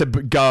 TV. minutes to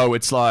go,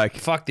 it's like,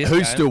 Fuck this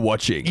who's game. still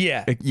watching?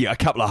 Yeah. A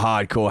couple of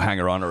hardcore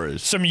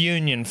hanger-honorers Some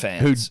Union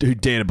fans. who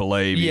dare to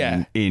believe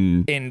Yeah.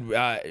 in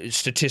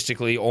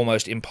statistically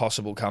almost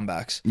impossible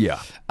comebacks.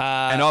 yeah.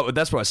 And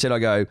that's what I said. I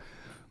go,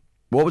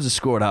 what was the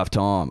score at half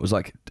time? It was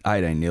like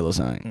 18-0 or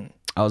something.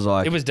 I was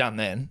like, It was done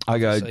then. I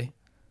go, obviously.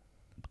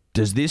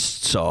 does this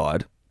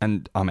side,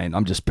 and I mean,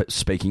 I'm just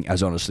speaking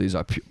as honestly as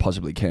I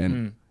possibly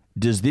can,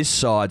 does this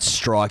side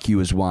strike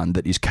you as one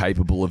that is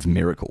capable of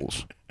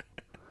miracles?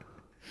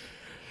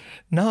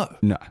 No.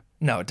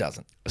 No. It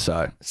doesn't.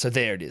 So So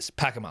there it is.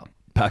 Pack them up.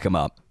 pack them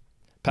up.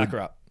 Pack her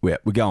up. We're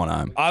going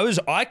home.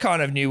 I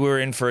kind of knew we were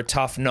in for a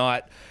tough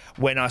night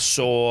when I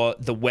saw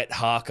the wet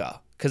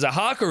haka. Because a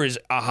haka is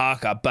a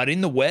haka, but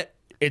in the wet,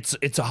 it's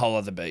a whole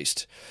other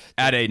beast.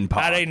 At Eden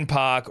Park. At Eden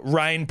Park,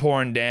 rain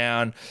pouring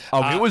down.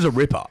 Oh, it was a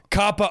ripper.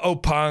 Kappa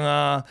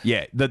Opanga.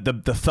 Yeah,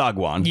 the thug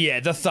one. Yeah,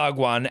 the thug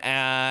one. The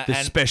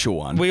and special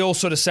one. we all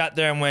sort of sat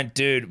there and went,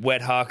 dude,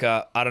 wet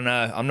haka, I don't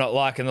know. I'm not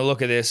liking the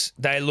look of this.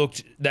 They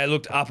looked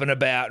up and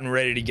about and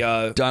ready to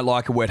go. Don't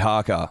like a wet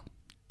haka.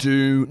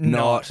 Do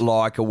not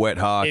like a wet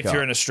haka. If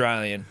you're an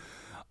Australian.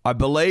 I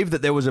believe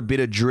that there was a bit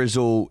of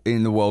drizzle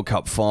in the World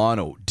Cup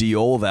final. Do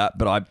all that,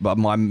 but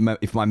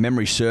if my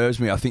memory serves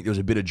me, I think there was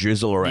a bit of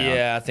drizzle around.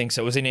 Yeah, I think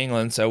so. It was in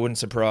England, so it wouldn't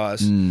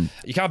surprise. You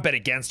can't bet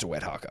against a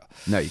wet haka.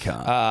 No, you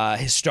can't.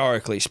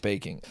 Historically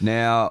speaking.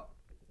 Now,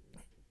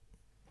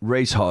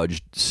 Reece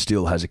Hodge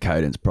still has a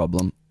cadence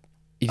problem.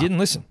 He didn't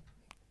listen.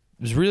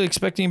 was really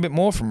expecting a bit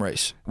more from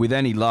Reece. With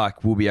any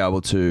luck, we'll be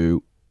able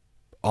to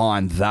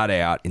iron that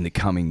out in the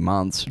coming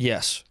months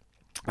Yes.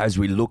 as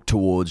we look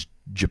towards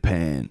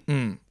Japan.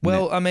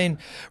 Well, I mean,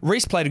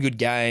 Reece played a good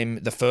game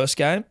the first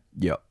game.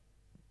 Yep.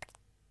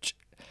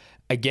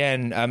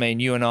 Again, I mean,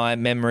 you and I,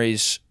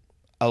 memories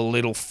a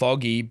little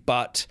foggy,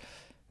 but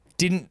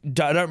I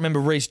don't remember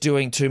Reece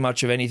doing too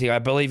much of anything. I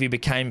believe he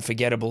became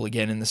forgettable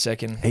again in the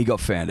second. He got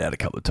found out a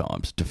couple of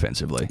times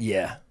defensively.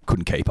 Yeah.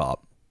 Couldn't keep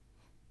up.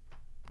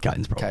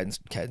 Caden's problem.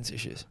 Caden's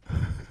issues.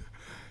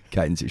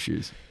 Caden's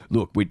issues.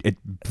 Look,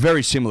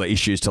 very similar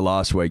issues to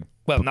last week.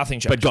 Well, nothing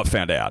changed. But got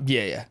found out.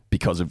 Yeah.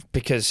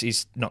 Because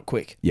he's not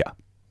quick. Yeah.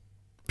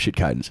 Shit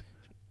Caden's.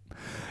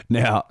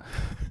 Now,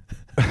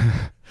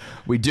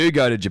 we do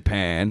go to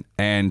Japan,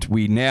 and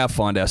we now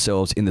find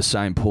ourselves in the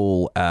same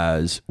pool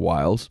as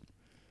Wales,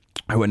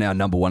 who are now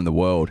number 1 in the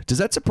world. Does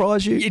that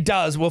surprise you? It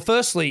does. Well,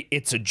 firstly,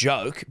 it's a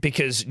joke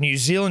because New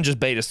Zealand just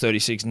beat us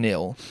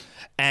 36-0,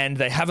 and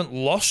they haven't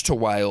lost to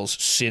Wales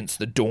since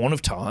the dawn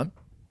of time.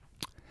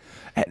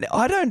 And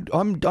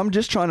I'm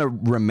just trying to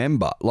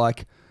remember.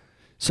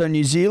 So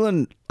New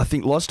Zealand, I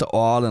think, lost to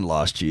Ireland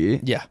last year.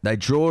 Yeah. They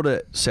draw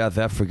to South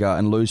Africa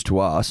and lose to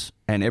us,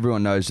 and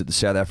everyone knows that the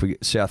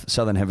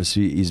Southern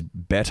Hemisphere is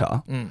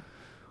better.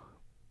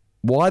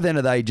 Why then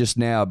are they just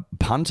now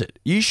punted?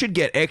 You should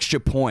get extra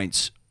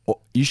points.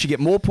 You should get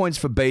more points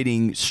for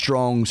beating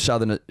strong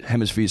Southern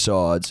Hemisphere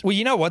sides. Well,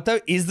 you know what, though?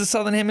 Is the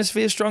Southern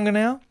Hemisphere stronger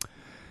now?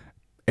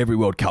 Every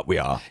World Cup we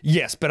are.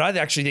 Yes, but I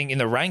actually think in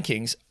the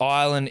rankings,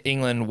 Ireland,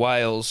 England,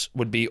 Wales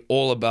would be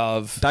all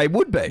above. They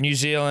would be. New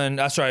Zealand,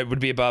 would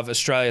be above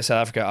Australia,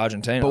 South Africa,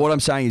 Argentina. But what I'm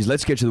saying is,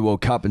 let's get to the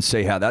World Cup and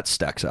see how that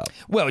stacks up.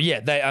 Well, yeah,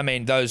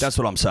 those. That's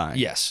what I'm saying.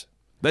 Yes.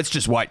 Let's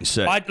just wait and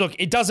see. Look,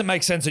 it doesn't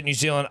make sense that New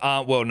Zealand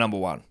aren't world number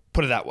 1.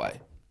 Put it that way.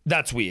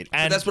 That's weird.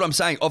 And but that's what I'm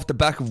saying. Off the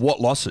back of what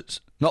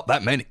losses? Not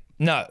that many.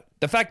 No,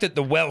 the fact that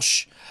the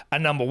Welsh are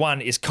number 1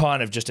 is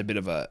kind of just a bit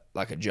of a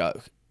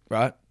joke,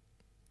 right?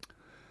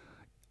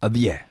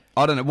 Yeah.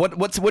 I don't know.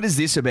 What is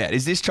this about?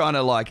 Is this trying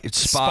to it's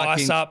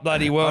sparking? Spice up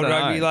bloody world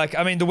rugby?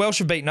 know. The Welsh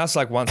have beaten us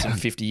once in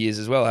 50 years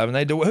as well, haven't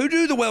they? Who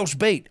do the Welsh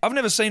beat? I've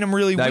never seen them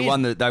really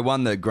win. They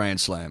won the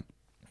Grand Slam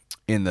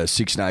in the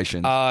Six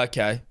Nations.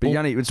 Okay. But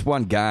it's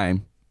one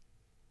game.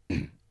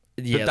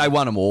 Yeah. But they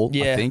won them all,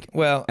 Yeah. I think.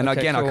 Well, and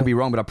okay, again, cool. I could be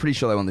wrong, but I'm pretty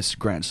sure they won this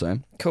Grand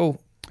Slam.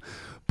 Cool.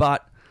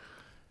 But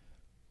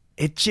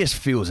it just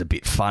feels a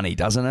bit funny,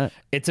 doesn't it?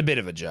 It's a bit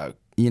of a joke.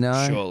 You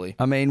know? Surely.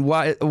 I mean,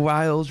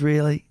 Wales,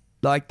 really?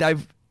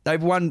 They've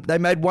won. They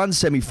made one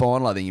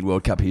semi-final, I think, in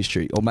World Cup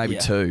history, or maybe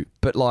 2.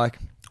 But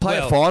play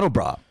a final,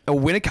 bruh, or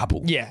win a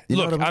couple. Yeah. You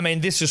know Look, what I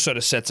mean, this just sort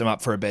of sets them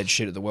up for a bad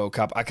shit at the World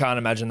Cup. I can't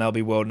imagine they'll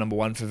be world number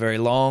 1 for very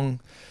long.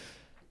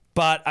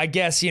 But I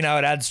guess, it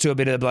adds to a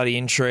bit of bloody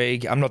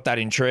intrigue. I'm not that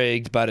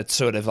intrigued, but it's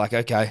sort of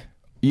okay.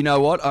 You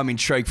know what? I'm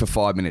intrigued for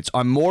 5 minutes.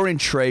 I'm more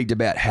intrigued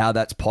about how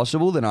that's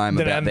possible than I am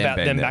about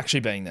them actually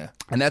being there.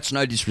 And that's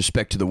no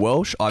disrespect to the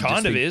Welsh.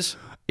 Kind of is.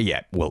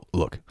 Yeah. Well,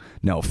 look,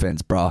 no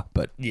offense, bruh,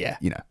 but yeah,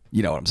 you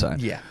know what I'm saying.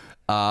 Yeah.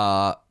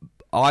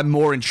 I'm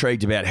more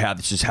intrigued about how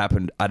this has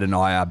happened at an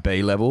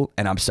IRB level,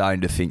 and I'm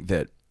starting to think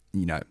that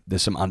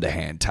there's some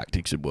underhand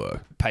tactics at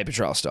work. Paper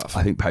trail stuff.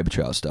 I think paper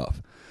trail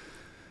stuff.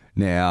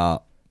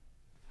 Now,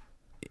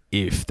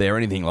 if they're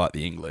anything like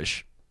the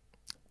English,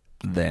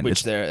 then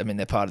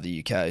they're part of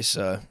the UK,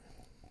 so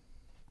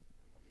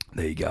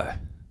there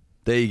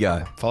you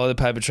go. Follow the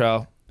paper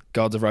trail,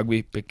 gods of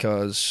rugby,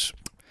 because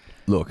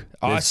look,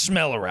 I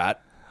smell a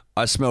rat.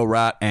 I smell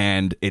rat,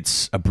 and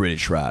it's a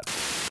British rat.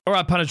 All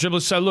right, punters,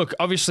 dribblers. So look,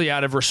 obviously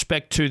out of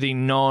respect to the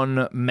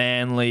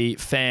non-Manly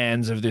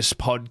fans of this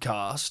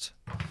podcast,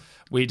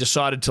 we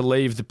decided to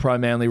leave the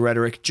pro-Manly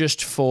rhetoric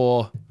just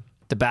for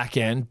the back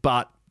end,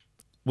 but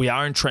we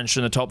are entrenched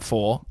in the top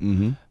 4.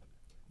 Mm-hmm.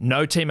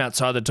 No team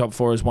outside the top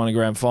 4 has won a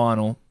grand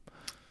final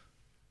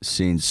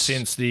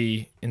since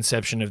the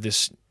inception of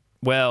this.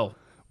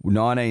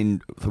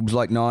 19. It was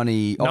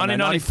 90.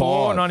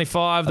 1994,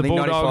 95. The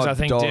Bulldogs, I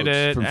think, did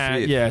it. From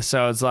fifth. Yeah,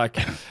 so it's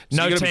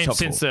no team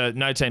since the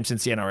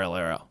NRL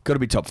era. Got to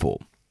be top 4.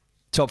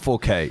 Top 4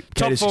 key.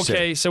 Top 4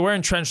 key. So we're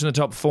entrenched in the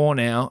top 4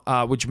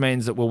 now, which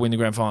means that we'll win the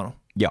grand final.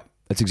 Yeah,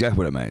 that's exactly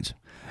what it means.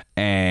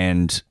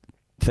 And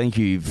thank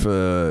you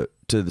to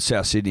the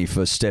South Sydney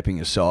for stepping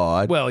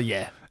aside. Well,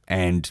 yeah.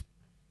 And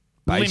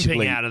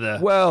basically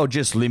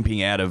just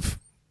limping out of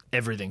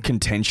everything,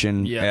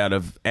 contention, out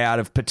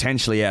of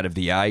potentially out of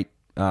the 8.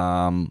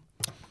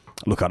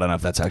 Look, I don't know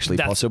if that's actually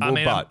possible,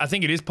 but I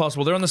think it is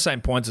possible. They're on the same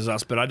points as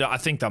us, but I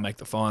think they'll make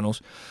the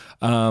finals.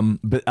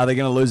 But are they going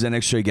to lose their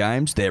next 3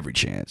 games? They have every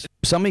chance.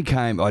 Something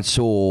I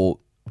saw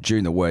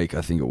during the week,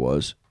 I think it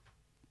was.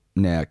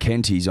 Now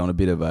Kenty's on a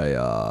bit of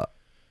a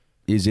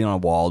he's in on a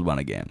wild one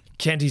again.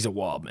 Kenty's a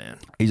wild man.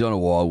 He's on a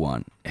wild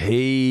one.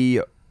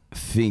 He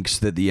thinks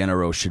that the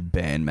NRL should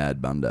ban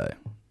Mad Monday.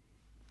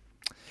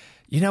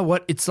 You know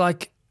what? It's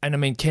and I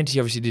mean, Kenty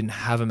obviously didn't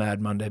have a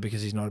Mad Monday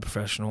because he's not a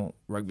professional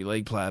rugby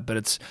league player, but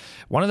it's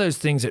one of those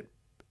things that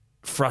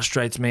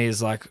frustrates me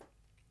is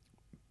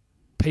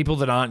people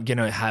that aren't going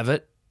to have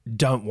it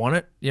don't want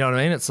it. You know what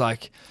I mean? It's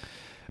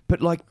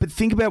But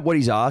think about what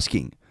he's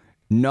asking.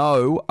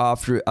 No,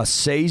 after a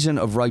season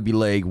of rugby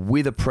league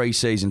with a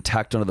preseason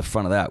tacked onto the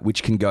front of that,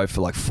 which can go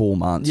for like 4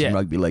 months in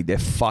rugby league. They're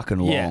fucking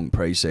long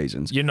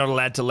preseasons. You're not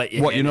allowed to let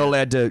your You're not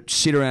allowed to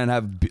sit around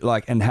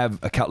and have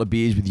a couple of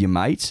beers with your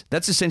mates.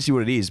 That's essentially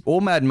what it is.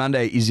 All Mad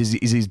Monday is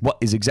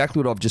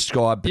exactly what I've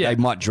described, but they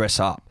might dress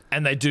up.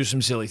 And they do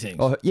some silly things.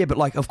 Oh, yeah,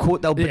 but of course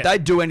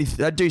they'd do anything.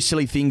 They'd do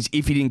silly things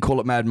if you didn't call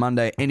it Mad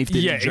Monday and if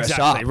they didn't dress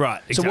up. Right.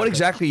 Exactly. So what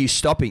exactly are you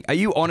stopping? Are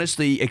you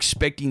honestly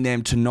expecting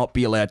them to not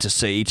be allowed to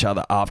see each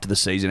other after the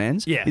season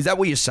ends? Yeah. Is that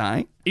what you're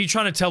saying? Are you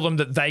trying to tell them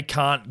that they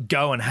can't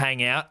go and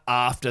hang out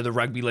after the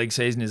rugby league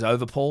season is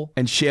over, Paul?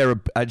 And share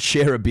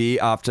a beer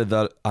after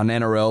an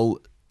NRL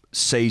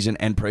season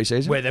and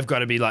preseason? Where they've got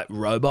to be like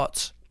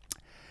robots?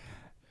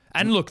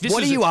 And look,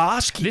 what are you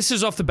asking? This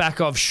is off the back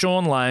of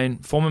Sean Lane,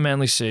 former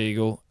Manly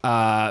Seagull,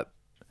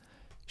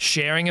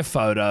 sharing a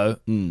photo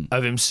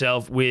of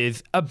himself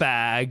with a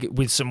bag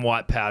with some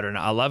white powder in it.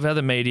 I love how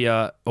the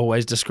media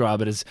always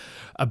describe it as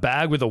a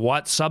bag with a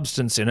white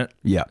substance in it.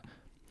 Yeah.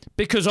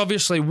 Because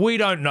obviously we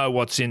don't know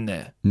what's in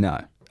there. No.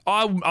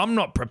 I'm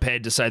not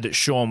prepared to say that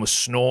Sean was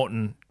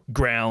snorting,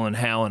 growling,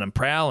 howling and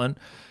prowling.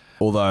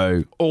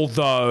 Although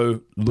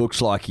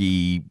looks like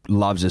he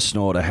loves a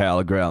snort, a howl,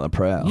 a growl, and a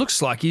prowl. Looks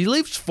like he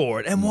lives for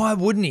it. And why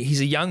wouldn't he?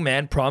 He's a young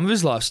man, prime of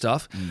his life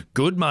stuff,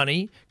 good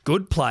money,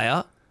 good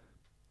player,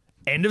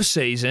 end of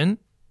season.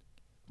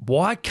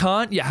 Why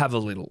can't you have a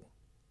little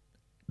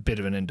bit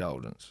of an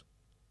indulgence?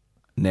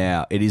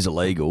 Now, it is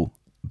illegal,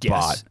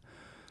 Yes.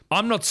 But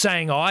I'm not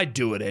saying I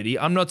do it, Eddie.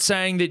 I'm not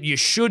saying that you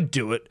should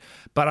do it,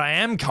 but I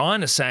am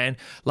kind of saying,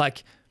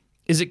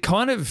 is it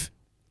kind of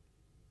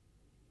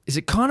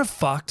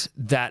fucked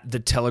that the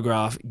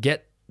Telegraph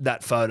get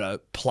that photo,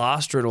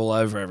 plaster it all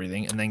over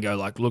everything, and then go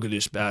look at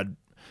this bad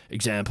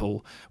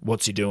example.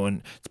 What's he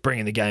doing? It's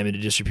bringing the game into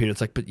disrepute.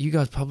 It's but you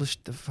guys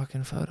published the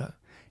fucking photo.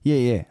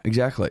 Yeah,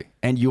 exactly.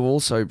 And you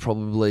also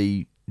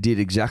probably did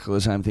exactly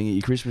the same thing at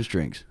your Christmas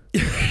drinks.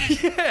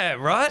 Yeah,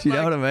 right? Do you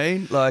know what I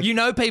mean? You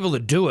know people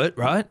that do it,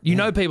 right? You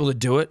know people that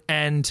do it.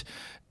 And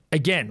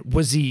again,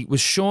 was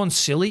Sean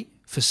silly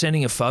for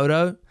sending a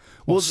photo?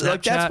 Well,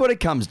 that's what it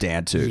comes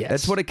down to. Yes.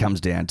 That's what it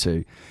comes down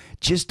to.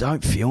 Just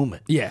don't film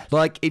it. Yeah.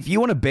 If you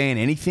want to ban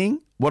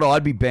anything, what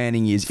I'd be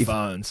banning is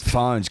phones.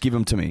 Phones, give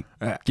them to me.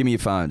 Yeah. Give me your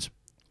phones.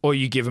 Or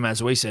you give them,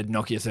 as we said,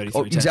 Nokia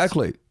 3310s.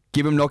 Exactly.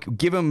 Give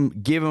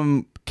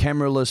them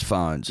cameraless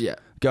phones. Yeah.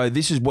 Go,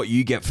 this is what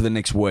you get for the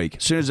next week.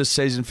 As soon as the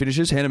season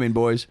finishes, hand them in,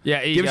 boys.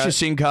 Yeah, Give us your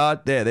SIM card.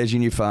 There's your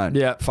new phone.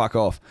 Yeah. Fuck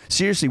off.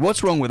 Seriously,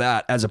 what's wrong with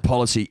that as a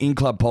policy,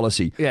 in-club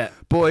policy? Yeah.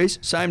 Boys,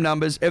 same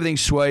numbers,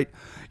 everything's sweet.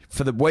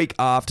 For the week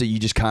after, you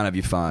just can't have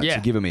your phone. Yeah.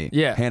 So give them here.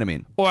 Yeah. Hand them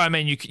in. Or,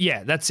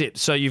 that's it.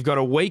 So you've got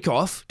a week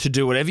off to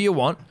do whatever you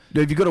want.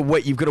 You've got a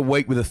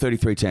week with a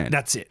 3310.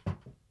 That's it.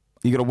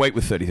 You've got to wait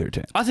with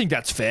 3310. I think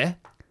that's fair.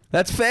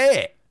 That's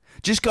fair.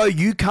 Just go,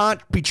 you can't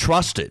be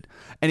trusted.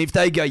 And if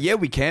they go, yeah,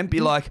 we can,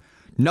 be like,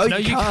 no,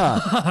 you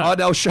can't.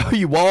 I'll show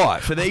you why.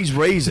 For these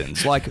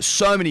reasons.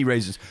 So many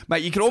reasons.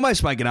 Mate, you could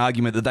almost make an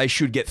argument that they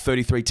should get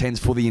 3310s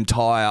for the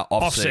entire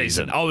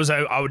off-season. I was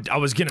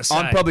going to say.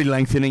 I'm probably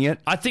lengthening it.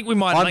 I think we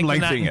might lengthen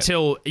that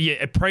until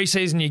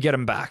pre-season you get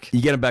them back.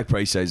 You get them back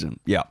pre-season.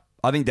 Yeah.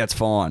 I think that's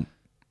fine.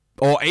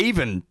 Or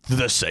even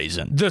the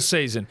season.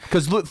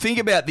 Because look, think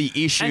about the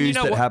issues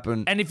that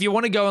happen. And if you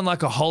want to go on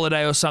a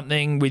holiday or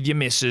something with your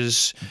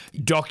missus,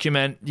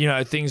 document,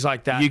 things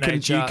like that. You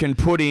can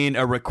put in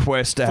a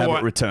request to have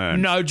it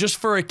returned. No, just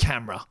for a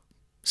camera.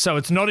 So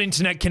it's not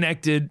internet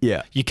connected.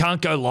 Yeah. You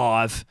can't go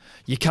live.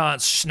 You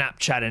can't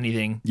Snapchat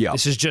anything. Yeah.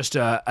 This is just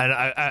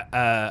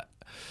a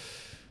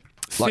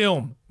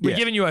film. We're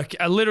giving you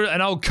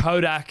an old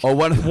Kodak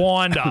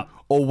wind up.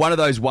 Or one of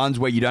those ones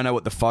where you don't know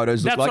what the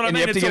photos look That's like. what I and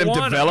mean. you have to It's get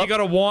them developed. You got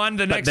to wind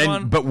the next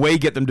one. But we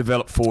get them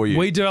developed for you.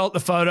 We develop the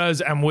photos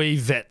and we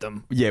vet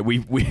them. Yeah,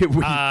 we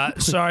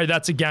sorry,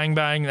 that's a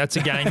gangbang. That's a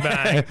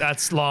gangbang.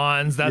 That's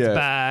lines. That's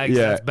bags.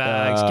 Yeah. That's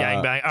bags.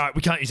 Gangbang. All right,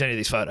 we can't use any of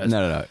these photos.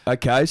 No.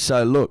 Okay,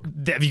 so look.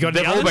 Have you got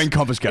They've any all others? been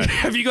confiscated.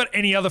 Have you got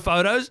any other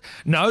photos?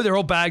 No, they're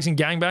all bags and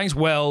gangbangs.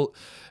 Well,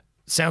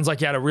 sounds like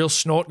you had a real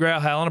snort, growl,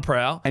 howl, and a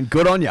prowl. And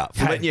good on you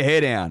for letting your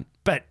hair down.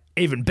 But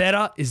even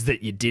better is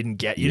that you didn't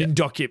get. You didn't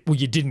document. Well,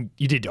 you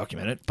did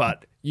document it,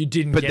 but you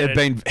didn't. But get they've it.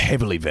 been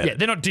heavily vetted. Yeah,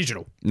 they're not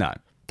digital. No.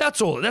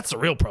 That's all. That's the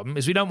real problem.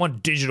 Is we don't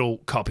want digital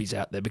copies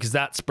out there because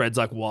that spreads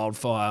like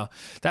wildfire.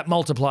 That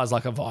multiplies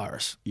like a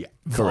virus. Yeah,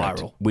 viral.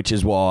 correct. Which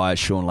is why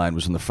Sean Lane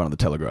was on the front of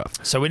the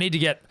Telegraph. So we need to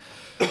get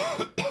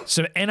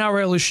some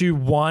NRL issue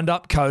wind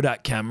up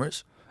Kodak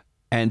cameras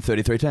and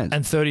 3310s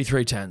and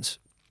 3310s.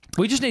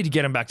 We just need to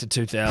get them back to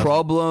 2000.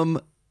 Problem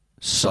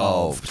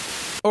solved.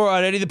 All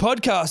right, Eddie, the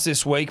podcast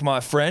this week, my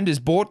friend, is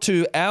brought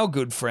to our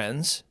good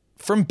friends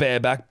from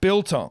Bareback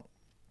Biltong.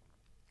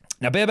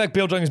 Now, Bareback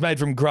Biltong is made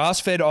from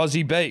grass-fed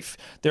Aussie beef.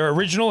 Their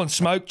original and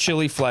smoked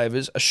chili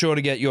flavours are sure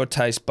to get your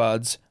taste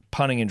buds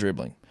punning and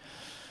dribbling.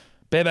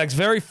 Bareback's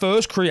very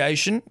first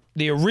creation,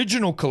 the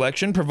original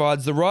collection,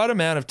 provides the right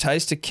amount of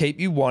taste to keep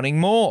you wanting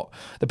more.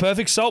 The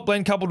perfect salt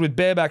blend coupled with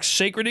Bareback's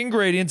secret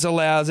ingredients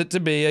allows it to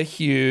be a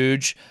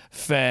huge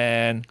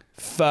fan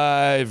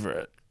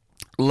favourite.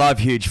 Love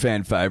huge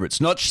fan favourites.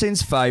 Not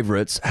since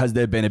favourites has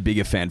there been a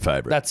bigger fan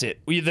favourite. That's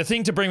it. The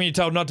thing to bring when you're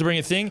told not to bring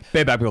a thing.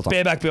 Bareback Biltong.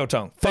 Bareback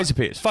Biltong.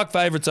 Disappears. Fuck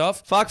favourites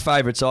off. Fuck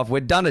favourites off.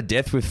 We're done to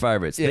death with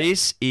favourites. Yeah.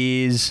 This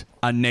is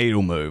a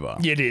needle mover.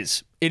 It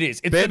is.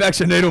 It's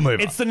Bareback's a needle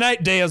mover. It's the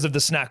Nate Diaz of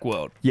the snack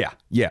world. Yeah.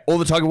 Or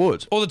the Tiger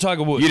Woods. Or the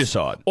Tiger Woods. You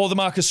decide. Or the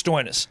Marcus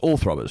Stoinis. All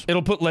throbbers.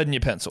 It'll put lead in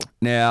your pencil.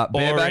 Now,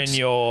 Or Bareback's... in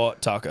your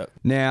taco.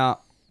 Now,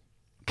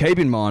 keep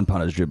in mind,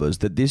 punters, dribblers,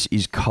 that this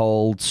is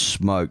cold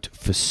smoked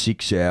for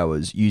 6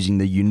 hours using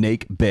the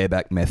unique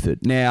Bareback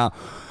method. Now,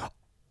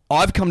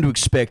 I've come to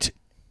expect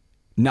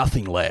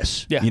nothing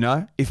less. Yeah. You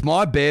know? If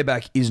my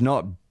Bareback is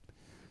not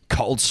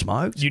cold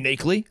smoked,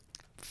 Uniquely.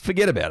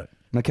 forget about it.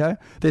 Okay?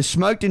 Their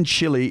smoked and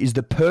chili is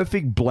the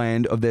perfect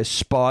blend of their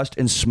spiced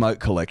and smoked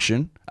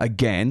collection.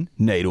 Again,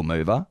 needle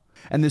mover.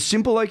 And the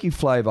simple oaky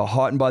flavour,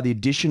 heightened by the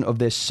addition of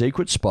their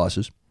secret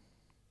spices,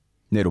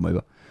 needle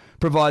mover,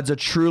 provides a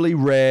truly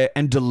rare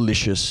and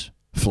delicious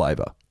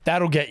flavour.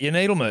 That'll get your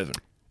needle moving.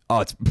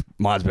 Oh,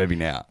 mine's moving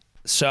now.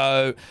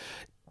 So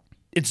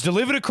it's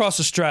delivered across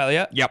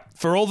Australia. Yep.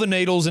 For all the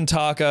needles and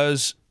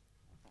tacos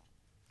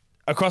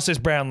across this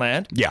brown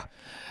land. Yeah.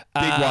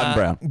 Big, white and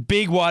brown.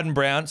 Big, white and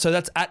brown. So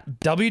that's at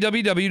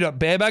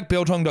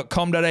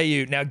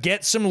www.barebackbiltong.com.au. Now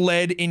get some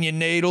lead in your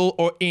needle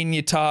or in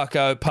your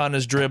taco,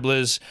 punters,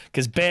 dribblers,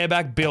 because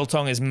Bareback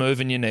Biltong is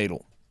moving your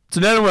needle. It's a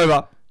needle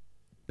mover.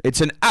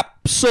 It's an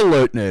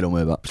absolute needle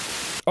mover.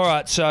 All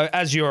right, so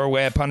as you're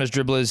aware, punters,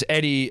 dribblers,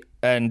 Eddie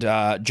and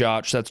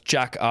Jarch, that's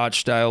Jack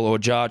Archdale or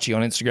Jarchy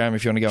on Instagram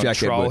if you want to go Jack and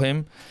troll Edward.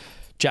 him.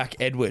 Jack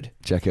Edward.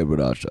 Jack Edward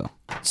Archdale.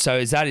 So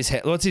is that his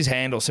what's his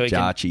handle? So he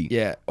Jarchy. can,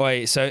 yeah.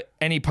 Oi, so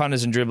any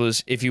punters and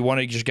dribblers, if you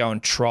want to just go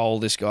and troll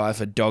this guy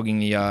for dogging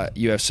the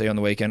UFC on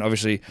the weekend,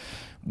 obviously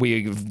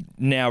we've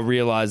now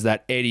realised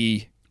that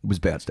Eddie Was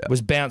bounced out.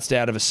 was bounced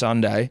out of a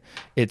Sunday.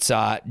 It's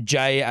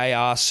Jarchy.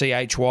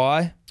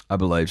 I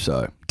believe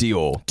so.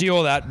 Dior. Do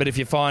all that, but if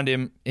you find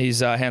him,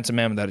 he's a handsome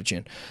man without a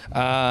chin.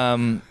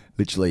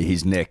 Literally,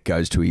 his neck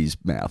goes to his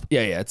mouth.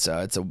 Yeah, it's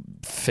a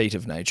feat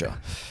of nature.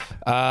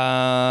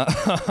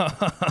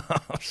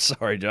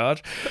 Sorry,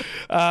 George.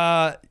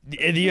 The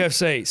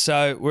UFC.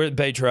 So we're at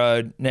Beach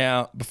Road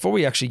now. Before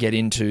we actually get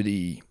into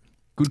the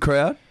Good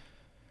crowd.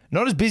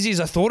 not as busy as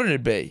I thought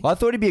it'd be. I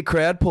thought he'd be a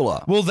crowd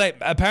puller. Well, they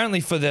apparently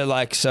for the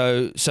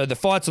so the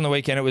fights on the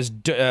weekend it was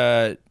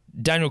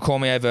Daniel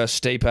Cormier versus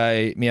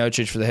Stipe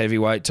Miocic for the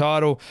heavyweight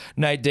title.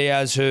 Nate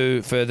Diaz,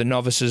 who for the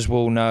novices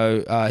will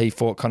know, he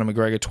fought Conor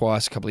McGregor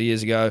twice a couple of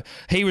years ago.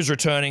 He was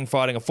returning,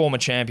 fighting a former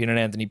champion in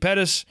Anthony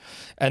Pettis.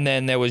 And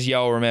then there was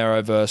Yoel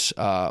Romero versus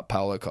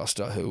Paulo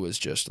Costa, who was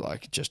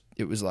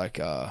it was like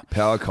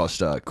Power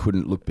Costa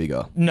couldn't look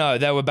bigger. no,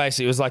 they were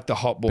basically, it was like the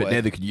hot boy. But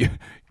neither could you.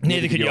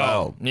 Neither could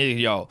Yoel. Neither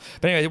could Yoel.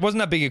 But anyway, it wasn't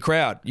that big a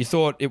crowd. You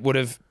thought it would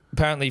have,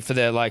 apparently for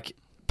their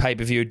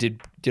pay-per-view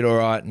did all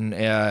right, and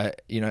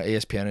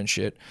ESPN and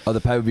shit. Oh, the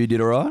pay-per-view did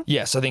all right?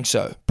 Yes, I think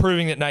so.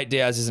 Proving that Nate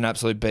Diaz is an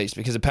absolute beast,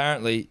 because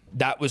apparently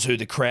that was who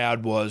the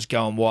crowd was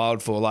going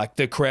wild for. Like,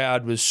 the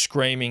crowd was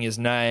screaming his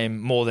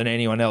name more than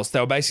anyone else. They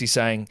were basically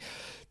saying,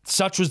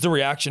 such was the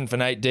reaction for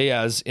Nate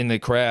Diaz in the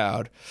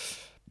crowd,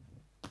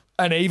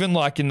 and even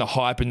in the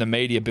hype in the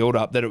media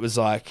build-up, that it was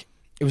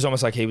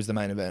almost like he was the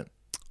main event.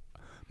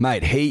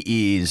 Mate,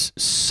 he is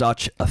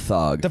such a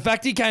thug. The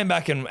fact he came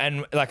back and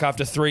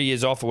after 3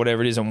 years off or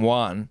whatever it is and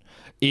won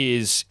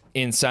is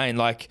insane.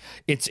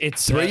 It's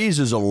 3 years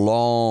is a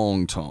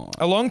long time.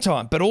 a long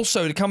time, but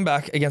also to come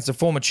back against a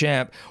former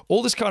champ,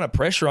 all this kind of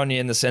pressure on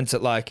you in the sense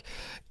that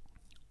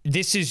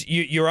this is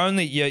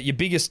your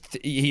biggest.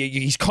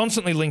 He's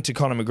constantly linked to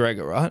Conor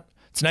McGregor, right?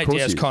 It's Nate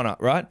Diaz, Conor,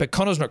 right? But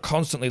Conor's not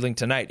constantly linked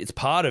to Nate. It's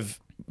part of,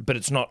 but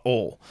it's not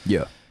all.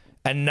 Yeah.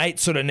 And Nate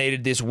sort of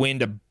needed this win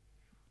to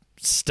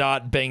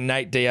start being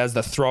Nate Diaz,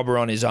 the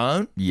throbber on his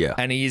own. Yeah.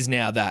 And he is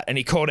now that. And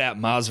he called out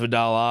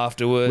Masvidal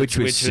afterwards, Which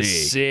was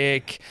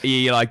sick.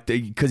 Yeah,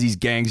 because he's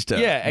gangster.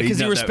 Yeah, because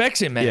he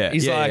respects him, man. Yeah,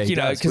 he's yeah, he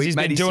does. because he's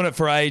been doing it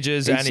for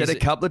ages. He And said a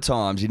couple of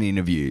times in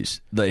interviews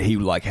that he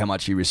how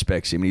much he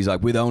respects him. And he's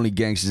like, we're the only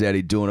gangsters out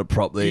here doing it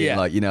properly.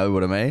 Yeah. And you know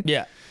what I mean?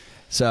 Yeah.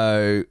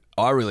 So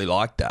I really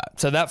like that.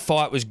 So that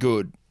fight was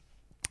good.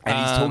 And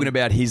he's talking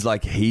about he's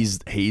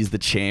the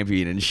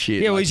champion and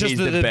shit. Yeah, well, he's just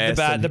the best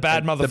bad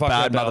and motherfucker The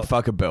bad belt.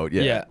 motherfucker belt.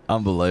 Yeah. Yeah.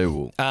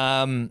 Unbelievable.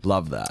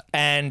 Love that.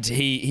 And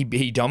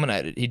he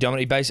dominated. He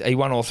basically, he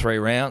won all 3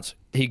 rounds.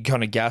 He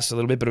kind of gassed a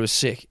little bit, but it was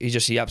sick.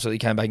 He absolutely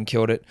came back and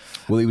killed it.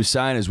 Well, he was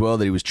saying as well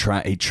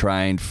that he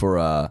trained for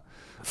a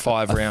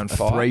 5-round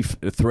fight.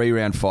 a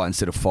 3-round fight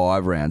instead of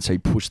 5 rounds. So he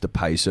pushed the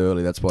pace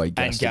early. That's why he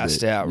gassed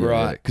gassed a bit. out,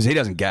 right. Because he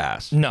doesn't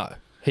gas. No.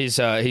 He's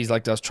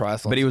does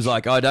triathlon. But he was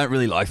like, I don't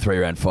really like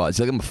 3-round fights.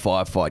 He's like, I'm a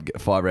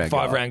 5-round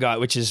guy. 5-round guy,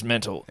 which is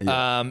mental.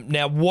 Yeah.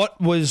 Now, what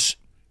was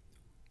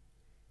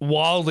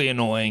wildly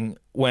annoying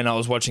when I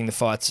was watching the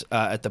fights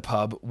at the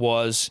pub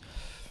was,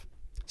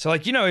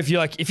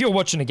 if you're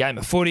watching a game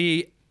of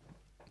footy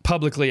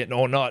publicly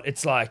or not,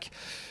 it's like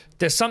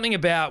there's something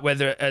about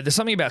there's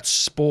something about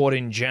sport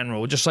in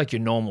general, just like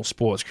your normal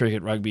sports,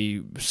 cricket,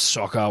 rugby,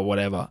 soccer,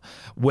 whatever,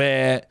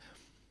 where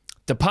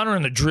the punter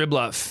and the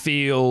dribbler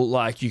feel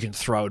like you can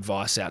throw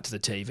advice out to the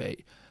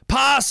TV.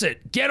 Pass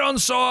it, get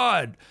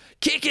onside,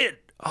 kick it.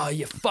 Oh,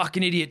 you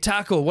fucking idiot,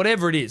 tackle,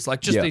 whatever it is.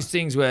 Like just these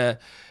things where,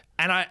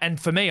 and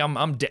for me,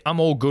 I'm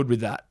all good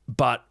with that.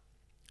 But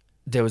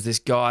there was this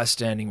guy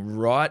standing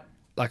right,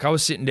 like I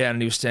was sitting down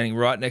and he was standing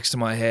right next to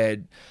my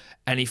head,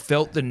 and he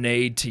felt the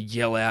need to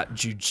yell out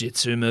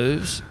jiu-jitsu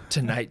moves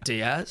to Nate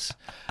Diaz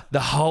the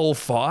whole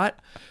fight.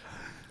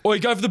 Or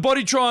he'd go for the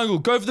body triangle,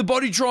 go for the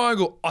body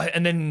triangle.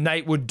 And then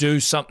Nate would do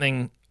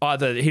something,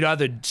 he'd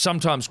either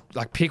sometimes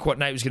like pick what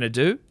Nate was going to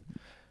do,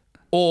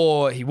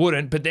 or he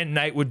wouldn't, but then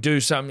Nate would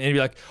do something and he'd be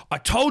like, I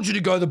told you to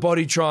go the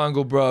body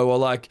triangle, bro.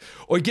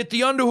 Or get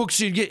the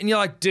underhooks and you're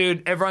like,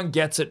 dude, everyone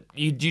gets it.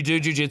 You do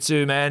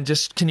jiu-jitsu, man.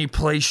 Just can you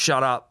please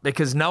shut up?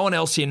 Because no one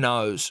else here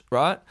knows,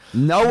 right?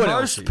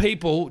 Most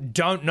people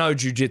don't know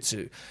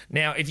jiu-jitsu.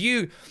 Now,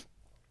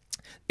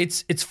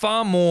 it's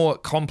far more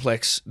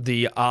complex,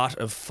 the art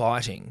of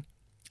fighting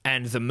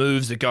and the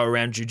moves that go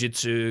around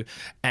jiu-jitsu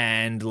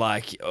and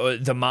like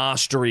the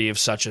mastery of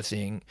such a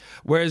thing.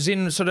 Whereas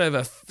in sort of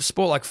a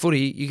sport like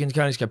footy, you can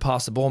kind of just go,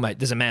 pass the ball, mate.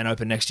 There's a man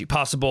open next to you.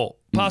 Pass the ball.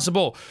 Pass the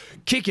ball.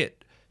 Kick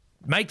it.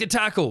 Make the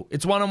tackle.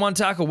 It's one-on-one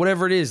tackle,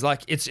 whatever it is.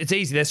 Like it's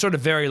easy. They're sort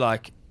of very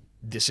like,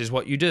 this is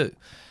what you do.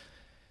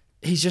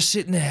 He's just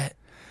sitting there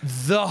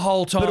the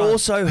whole time. But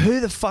also, who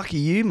the fuck are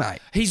you, mate?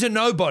 He's a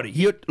nobody.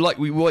 You're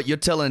you're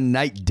telling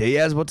Nate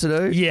Diaz what to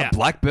do? Yeah. A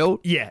black belt?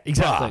 Yeah,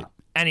 exactly.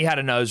 And he had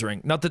a nose ring.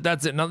 Not that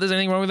that's it. Not that there's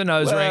anything wrong with a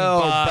nose ring.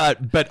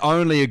 But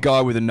only a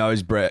guy with a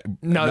nose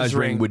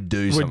ring would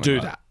do something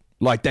like that.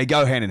 Like they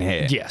go hand in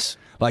hand. Yes.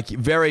 Like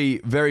very,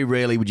 very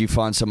rarely would you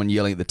find someone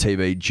yelling at the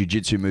TV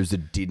jiu-jitsu moves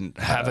that didn't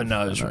have a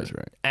nose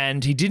ring.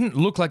 And he didn't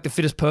look like the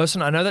fittest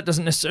person. I know that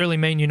doesn't necessarily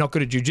mean you're not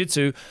good at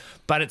jiu-jitsu,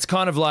 but it's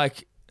kind of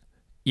like,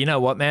 you know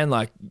what, man?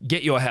 Like,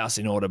 get your house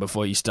in order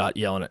before you start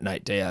yelling at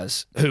Nate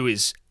Diaz, who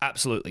is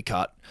absolutely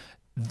cut.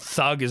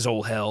 Thug as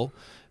all hell.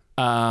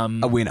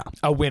 A winner.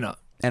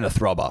 And a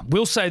throbber.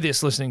 We'll say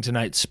this listening to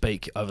Nate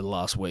speak over the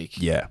last week.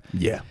 Yeah.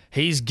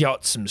 He's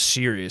got some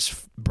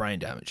serious brain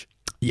damage.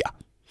 Yeah.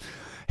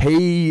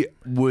 He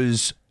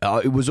was,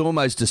 it was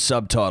almost a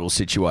subtitle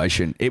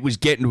situation. It was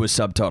getting to a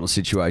subtitle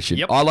situation.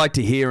 Yep. I like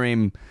to hear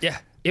him. Yeah.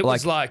 It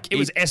was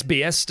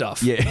SBS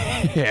stuff. Yeah,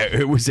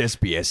 it was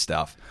SBS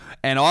stuff.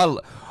 And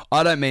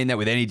I don't mean that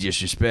with any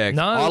disrespect.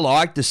 No. I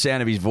like the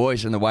sound of his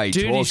voice and the way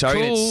he talks. I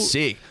mean, it's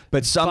sick.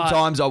 But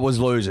sometimes I was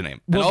losing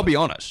him. And I'll be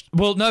honest.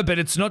 Well, no, but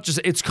it's not just,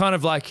 it's kind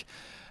of like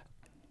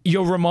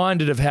you're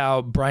reminded of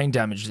how brain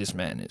damaged this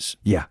man is.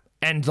 Yeah.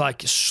 And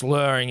like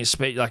slurring his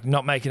speech, like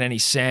not making any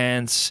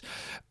sense,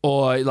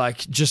 or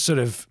like just sort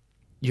of,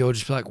 you'll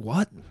just be like,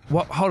 what?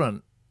 Hold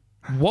on.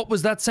 What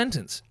was that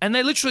sentence? And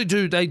they literally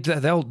do, they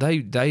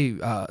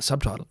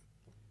subtitle.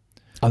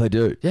 Oh, they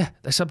do? Yeah,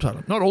 they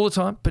subtitle. Not all the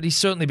time, but he's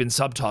certainly been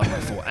subtitled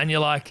before. And you're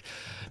like,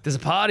 there's a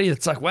party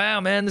that's like, wow,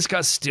 man, this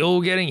guy's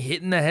still getting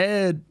hit in the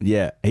head.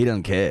 Yeah, he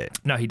doesn't care.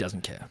 No, he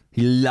doesn't care.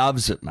 He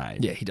loves it, mate.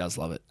 Yeah, he does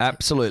love it.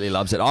 Absolutely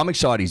loves it. I'm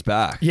excited he's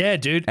back. Yeah,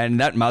 dude. And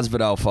that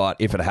Masvidal fight,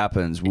 if it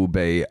happens, will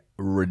be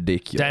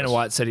ridiculous. Dana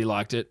White said he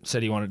liked it,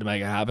 said he wanted to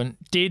make it happen.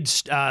 Did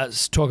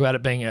talk about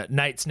it being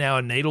Nate's now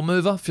a needle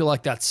mover. Feel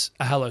like that's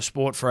a Hello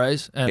Sport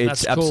phrase. And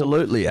it's that's cool.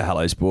 Absolutely a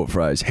Hello Sport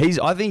phrase.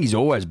 I think he's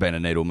always been a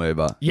needle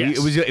mover.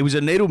 Yes. It was a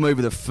needle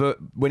mover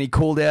when he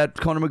called out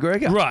Conor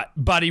McGregor. Right,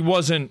 but he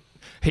wasn't.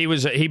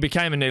 He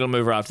became a needle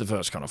mover after the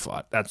first Conor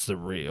fight. That's the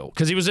real,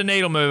 because he was a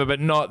needle mover,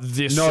 but not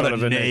this not sort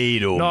of a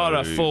needle, not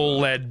mover. A full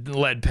lead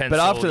pencil. But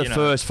after the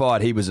first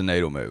fight, he was a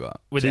needle mover.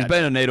 So he's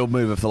been a needle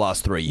mover for the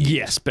last 3 years.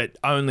 Yes, but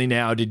only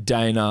now did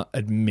Dana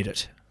admit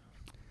it.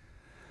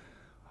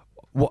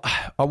 Well,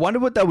 I wonder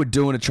what they were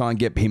doing to try and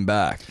get him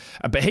back.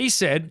 But he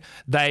said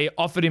they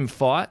offered him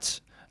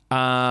fights.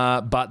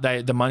 But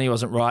the money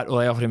wasn't right,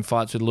 or they offered him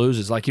fights with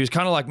losers. Like he was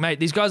kind of like, mate,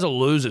 these guys are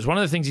losers. One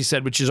of the things he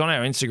said, which is on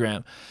our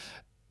Instagram,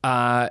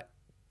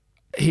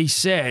 he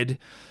said,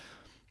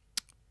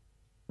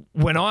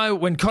 when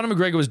Conor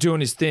McGregor was doing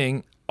his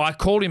thing, I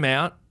called him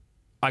out.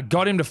 I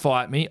got him to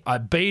fight me. I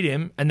beat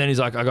him. And then he's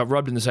like, I got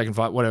robbed in the second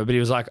fight, whatever. But he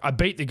was like, I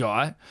beat the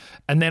guy.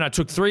 And then I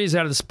took 3 years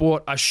out of the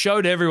sport. I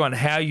showed everyone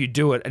how you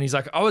do it. And he's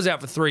like, I was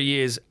out for 3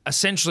 years,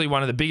 essentially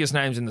one of the biggest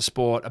names in the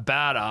sport, a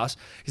badass.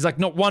 He's like,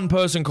 not one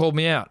person called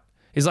me out.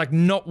 He's like,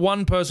 not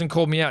one person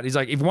called me out. He's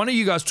like, if one of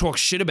you guys talk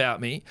shit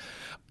about me,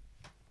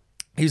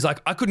 he's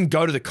like, I couldn't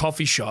go to the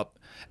coffee shop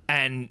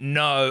and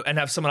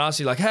have someone ask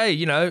you like, hey,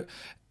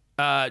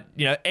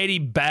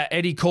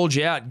 Eddie called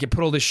you out, put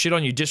all this shit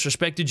on you,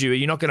 disrespected you. Are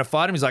you not going to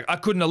fight him? He's like, I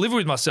couldn't have lived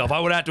with myself.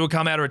 I would have had to have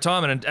come out of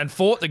retirement and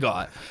fought the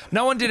guy.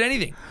 No one did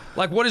anything.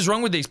 Like, what is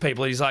wrong with these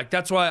people? He's like,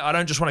 that's why I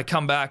don't just want to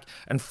come back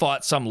and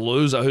fight some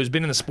loser who's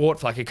been in the sport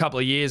for like a couple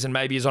of years and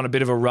maybe is on a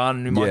bit of a run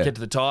and who might get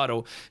to the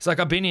title. He's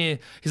like, I've been here.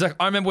 He's like,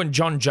 I remember when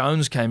John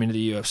Jones came into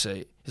the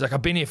UFC. He's like,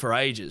 I've been here for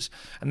ages.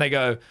 And they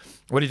go,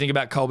 what do you think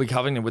about Colby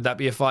Covington? Would that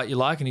be a fight you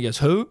like? And he goes,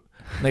 who?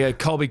 And they go,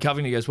 Colby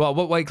Covington. He goes, well,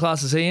 what weight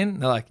class is he in?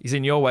 They're like, he's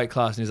in your weight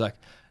class. And he's like,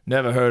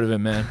 never heard of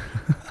him, man.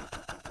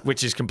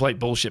 Which is complete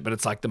bullshit, but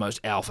it's like the most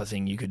alpha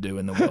thing you could do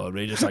in the world.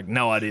 Where you're just like,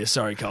 no idea.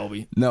 Sorry,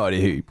 Colby. No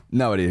idea who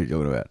you're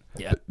talking about.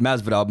 Yeah.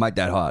 Masvidal,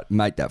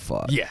 make that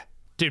fight. Yeah.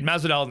 Dude,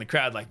 Masvidal in the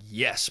crowd, like,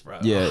 yes, bro.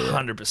 Yeah,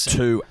 100%.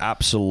 Two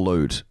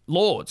absolute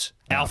Lords.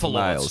 Alpha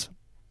males. lords.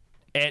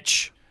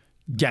 Etch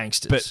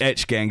gangsters. But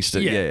etch gangster.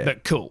 Yeah.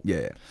 but cool.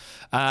 Yeah.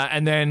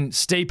 And then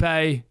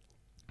Stipe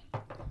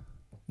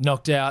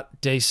knocked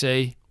out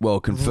DC. Well,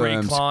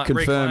 confirms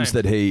reclaimed.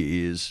 that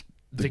he is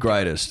the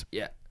greatest.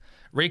 Yeah.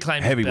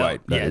 Reclaimed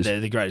Heavyweight, belt. Yeah, is. they're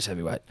the greatest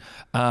heavyweight.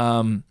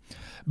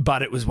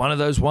 But it was one of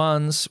those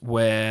ones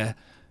where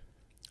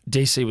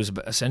DC was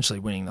essentially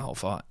winning the whole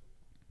fight.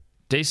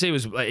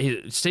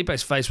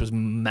 Stipe's face was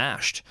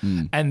mashed.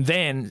 And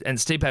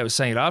Stipe was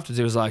saying it afterwards,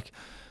 he was like,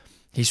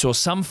 he saw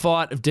some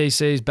fight of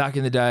DC's back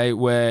in the day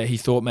where he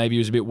thought maybe he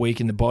was a bit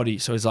weak in the body.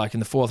 So he's like, in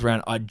the fourth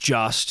round, I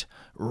just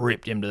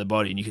ripped him to the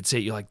body. And you could see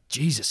it. You're like,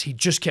 Jesus, he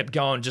just kept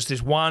going. Just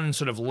this one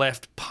sort of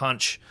left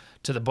punch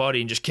to the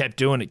body and just kept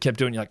doing it.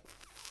 You're like,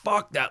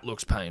 fuck, that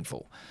looks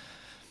painful.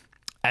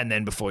 And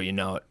then before you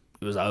know it,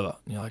 it was over.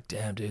 And you're like,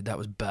 damn, dude, that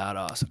was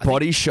badass.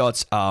 Body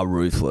shots are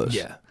ruthless.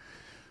 Yeah.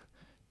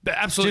 But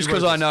absolutely. Just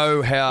because I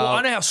know how... Well,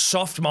 I know how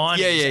soft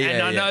mine is.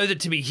 And I yeah. know that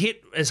to be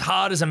hit as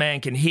hard as a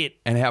man can hit.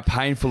 And how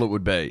painful it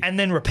would be. And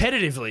then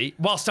repetitively,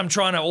 whilst I'm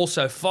trying to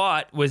also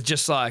fight, was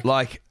just like...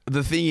 Like,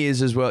 the thing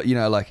is as well, you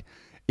know, like,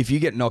 if you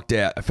get knocked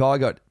out, if I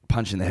got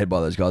punched in the head by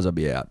those guys, I'd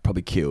be out,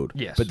 probably killed.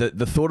 Yes. But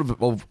the thought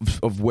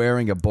of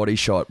wearing a body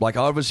shot, like,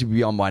 I'd obviously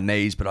be on my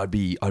knees, but I'd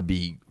be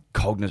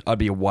cognizant, I'd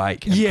be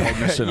awake and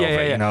cognizant of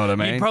it, you know what I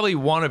mean? You'd probably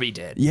want to be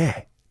dead.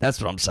 Yeah. That's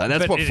what I'm saying.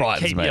 That's But what it'd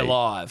frightens keep me. you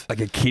alive.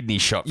 Like a kidney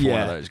shot for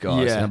one of those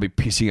guys. Yeah. And I'll be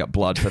pissing up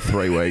blood for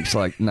 3 weeks.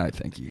 Like, no,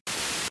 thank you.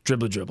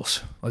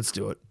 Dribbles. Let's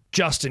do it.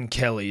 Justin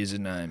Kelly is his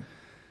name.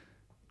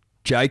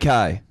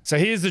 JK. So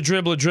here's the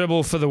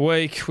dribble for the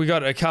week. We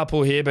got a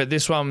couple here, but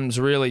this one's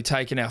really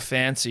taken our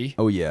fancy.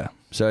 Oh, yeah.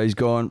 So he's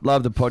gone,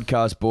 love the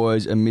podcast,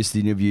 boys, and miss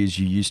the interviews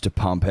you used to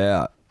pump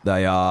out.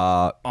 They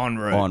are En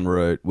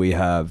route. We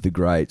have the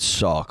great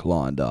Sock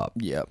lined up.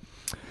 Yep.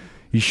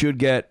 You should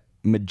get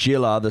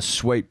Magilla, the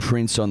sweet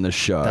prince, on the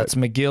show. That's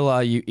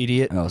McGillar, you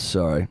idiot. Oh,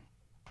 sorry.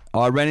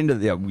 I ran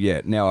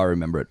into now I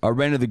remember it. I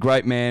ran into the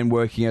great man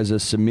working as a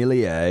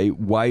sommelier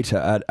waiter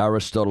at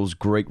Aristotle's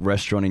Greek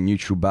restaurant in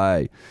Neutral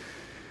Bay.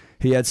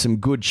 He had some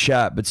good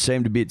chat, but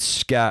seemed a bit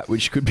scat,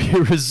 which could be a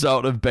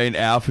result of being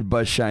alphaed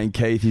by Shane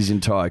Keith his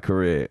entire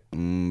career.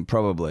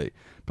 Probably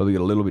got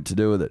a little bit to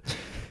do with it.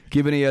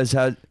 Given he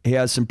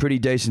has some pretty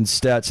decent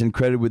stats and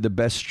credited with the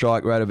best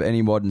strike rate of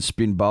any modern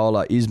spin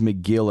bowler, is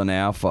McGill an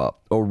alpha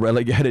or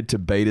relegated to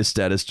beta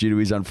status due to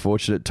his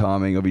unfortunate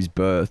timing of his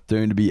birth,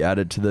 doomed to be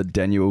added to the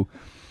Daniel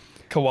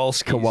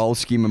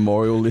Kowalski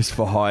Memorial List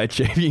for high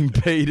achieving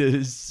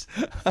beaters?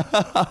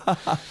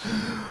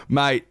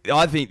 Mate,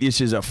 I think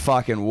this is a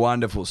fucking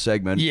wonderful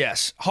segment.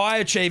 Yes. High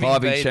achieving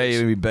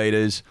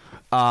beaters.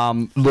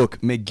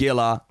 Look,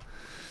 McGillar.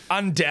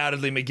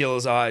 Undoubtedly,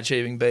 McGillar's a high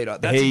achieving beater.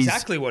 That's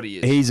exactly what he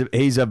is.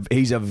 He's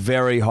a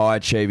very high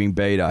achieving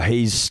beater.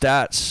 His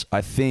stats,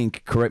 I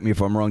think, correct me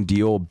if I'm wrong,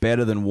 Dior,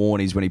 better than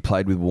Warney's when he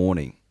played with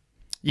Warney.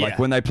 Yeah. Like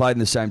when they played in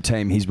the same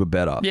team, his were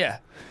better. Yeah.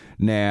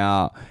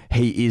 Now,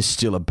 he is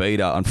still a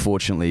beater,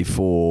 unfortunately,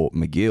 for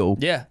McGill.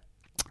 Yeah.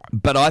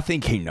 But I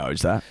think he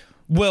knows that.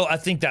 Well, I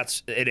think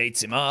it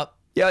eats him up.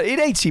 Yeah, it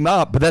eats him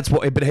up, but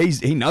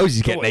he knows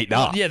he's getting eaten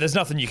up. Yeah, there's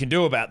nothing you can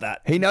do about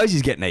that. He knows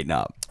he's getting eaten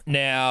up.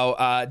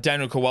 Now,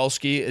 Daniel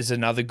Kowalski is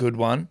another good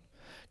one.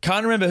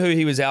 Can't remember who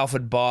he was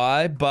alphaed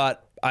by,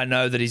 but I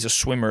know that he's a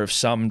swimmer of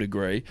some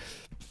degree.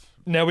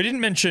 Now, we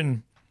didn't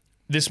mention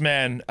this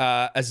man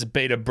as a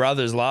beater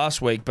brothers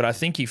last week, but I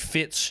think he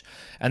fits,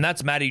 and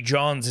that's Matty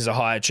Johns is a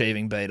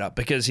high-achieving beater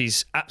because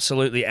he's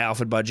absolutely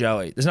alphaed by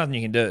Joey. There's nothing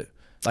you can do.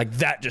 Like,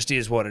 that just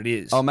is what it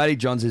is. Oh, Matty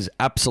Johns is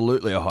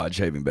absolutely a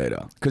high-achieving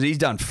beater because he's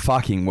done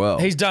fucking well.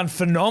 He's done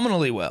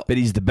phenomenally well. But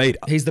he's the beater.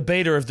 He's the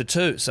beater of the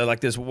two. So,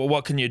 like,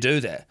 what can you do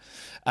there?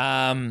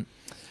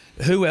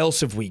 Who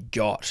else have we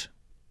got?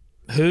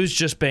 Who's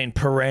just been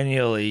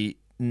perennially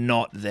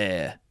not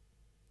there?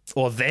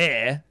 Or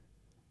there?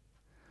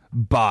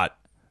 But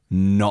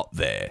not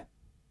there.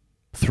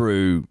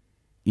 Through,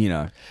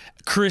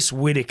 Chris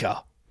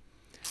Whittaker.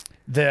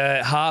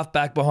 The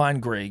halfback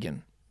behind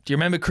Gregan. Do you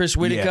remember Chris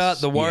Whittaker,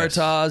 yes, the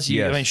Waratahs?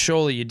 Yes. I mean,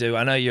 surely you do.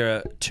 I know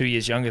you're 2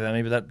 years younger than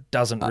me, but that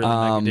doesn't really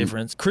make a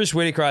difference. Chris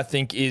Whittaker, I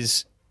think,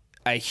 is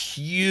a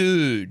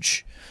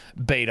huge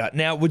beater.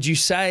 Now, would you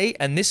say,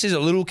 and this is a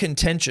little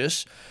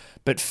contentious,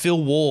 but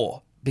Phil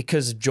Waugh,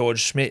 because of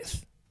George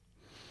Smith.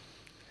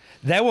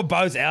 They were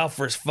both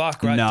alpha as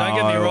fuck, right? No, don't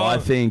get me wrong. I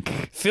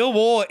think Phil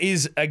Waugh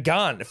is a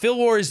gun. Phil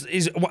Waugh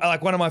is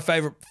like one of my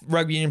favourite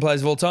rugby union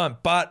players of all time,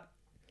 but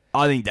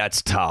I think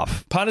that's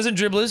tough. punters and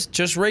dribblers,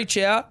 just reach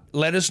out.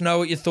 Let us know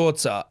what your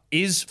thoughts are.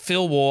 Is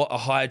Phil Waugh a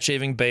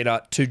high-achieving beater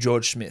to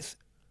George Smith?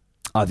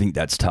 I think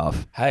that's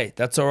tough. Hey,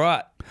 that's all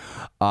right.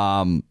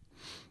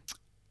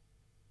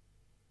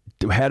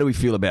 how do we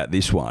feel about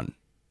this one?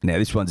 Now,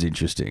 this one's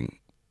interesting.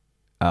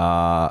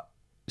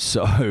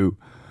 So,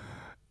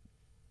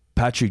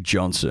 Patrick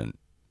Johnson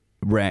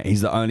ran. He's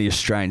the only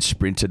Australian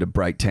sprinter to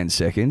break 10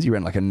 seconds. He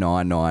ran like a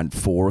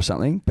 9.94 or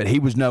something, but he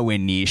was nowhere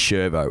near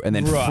Shervo, and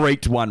then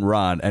freaked one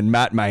run. And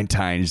Matt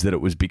maintains that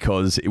it was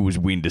because it was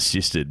wind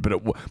assisted,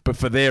 but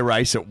for their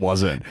race it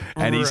wasn't,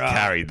 and he's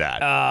carried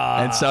that.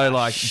 And so,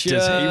 like,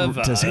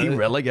 does he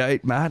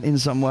relegate Matt in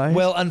some way?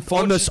 Well,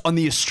 unfortunately, on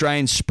the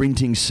Australian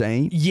sprinting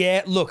scene,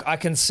 yeah. Look, I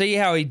can see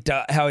how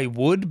he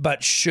would,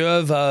 but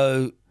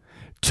Shervo.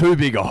 Too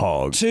big a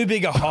hog to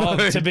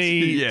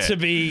be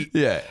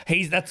Yeah.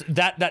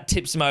 That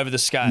tips him over the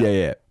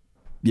scale.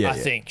 Yeah. I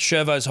think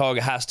Shervo's hog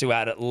has to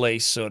add at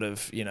least sort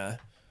of,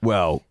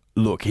 Well,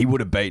 look, he would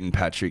have beaten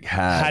Patrick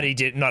had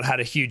he not had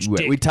a huge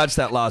dick. We touched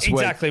that last week.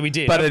 Exactly, we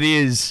did. But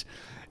it's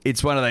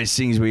one of those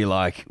things where you're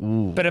like,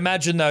 ooh. But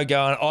imagine though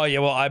going, oh yeah,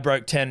 well I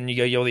broke 10, and you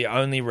go, you're the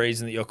only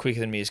reason that you're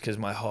quicker than me is because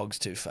my hog's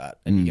too fat,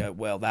 and you go,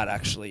 well, that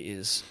actually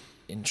is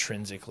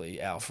intrinsically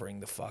alphaing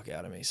the fuck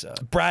out of me. So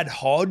Brad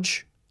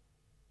Hodge.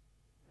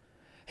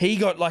 He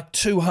got like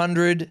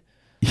 200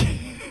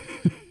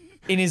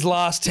 in his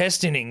last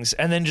test innings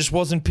and then just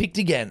wasn't picked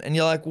again. And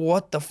you're like,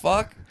 what the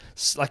fuck?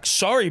 Like,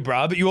 sorry,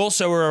 bro, but you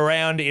also were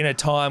around in a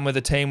time where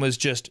the team was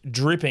just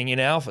dripping in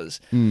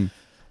alphas.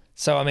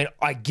 So, I mean,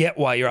 I get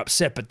why you're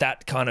upset, but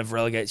that kind of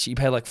relegates you. You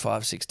play like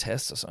 5-6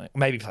 tests or something.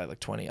 Maybe play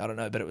like 20, I don't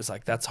know. But it was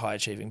like, that's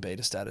high-achieving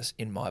beta status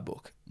in my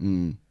book.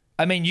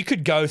 I mean, you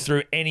could go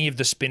through any of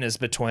the spinners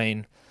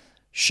between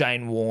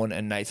Shane Warne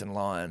and Nathan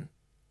Lyon.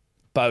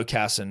 Bo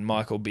Casson,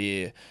 Michael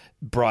Beer,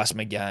 Bryce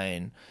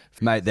McGain.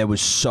 Mate, there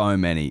was so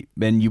many.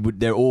 And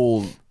they're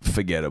all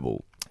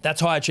forgettable. That's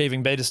high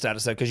achieving beta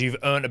status though, because you've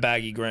earned a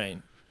baggy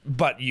green.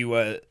 But you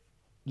were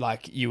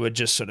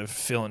just sort of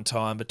filling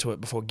time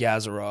before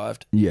Gaz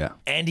arrived. Yeah.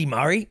 Andy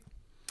Murray.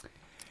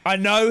 I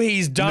know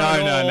he's done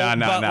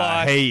No.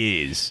 like,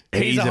 he is.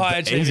 He's a high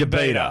achieving He's a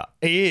beta. beater.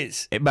 He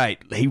is. Mate,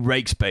 he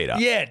reeks beta.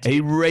 Yeah. Dude.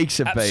 He reeks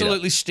of beta.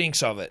 Absolutely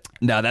stinks of it.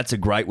 No, that's a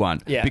great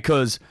one. Yeah.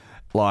 Because,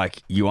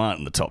 like, you aren't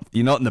in the top.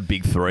 You're not in the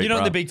big three. You're not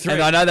in bro. the big three.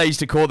 And I know they used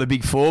to call it the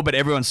big four, but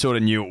everyone sort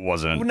of knew it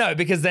wasn't. Well, no,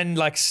 because then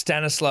like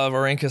Stanislav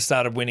Wawrinka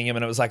started winning him,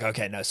 and it was like,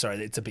 okay, no, sorry,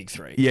 it's a big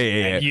three.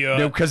 Yeah.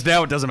 Because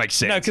now it doesn't make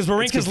sense. No, because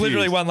Wawrinka's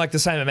literally won like the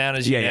same amount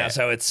as you now,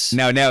 so it's...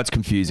 No, now it's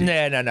confusing.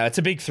 No, it's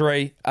a big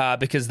three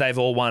because they've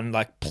all won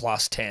like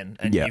plus 10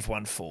 and you've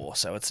won 4,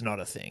 so it's not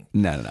a thing.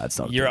 No, it's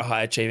not. You're a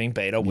high achieving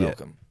beta.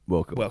 Welcome.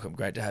 Yeah. Welcome.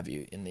 Great to have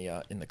you in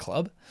the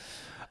club.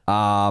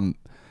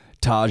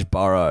 Taj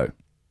Burrow.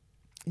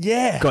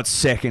 Yeah. Got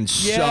second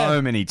so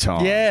many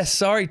times. Yeah,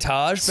 sorry,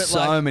 Taj. But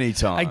so many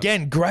times.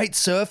 Again, great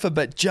surfer,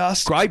 but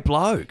just... Great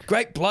bloke.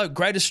 Great bloke,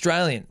 great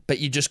Australian, but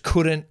you just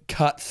couldn't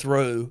cut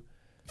through.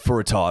 For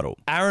a title.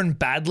 Aaron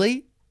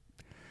Badley?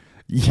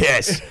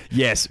 Yes.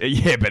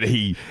 Yeah, but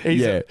he...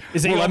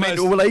 Is he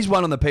he's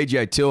won on the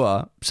PGA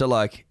Tour, so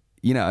like,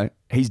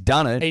 he's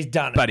done it. He's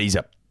done it. But he's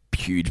a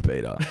huge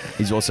beater.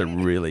 He's also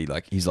really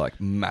he's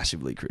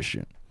massively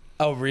Christian.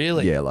 Oh,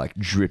 really? Yeah, like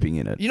dripping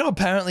in it.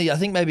 Apparently, I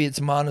think maybe it's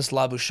Manus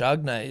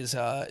Labuschagne is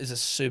a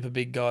super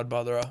big god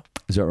botherer.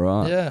 Is that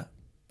right? Yeah.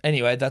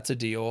 Anyway, that's a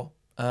Dior.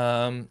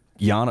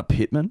 Jana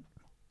Pittman?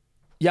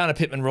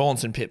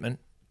 Rawlinson Pittman.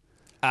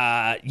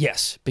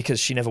 Yes, because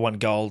she never won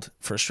gold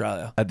for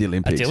Australia. At the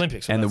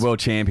Olympics. And the World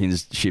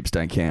Championships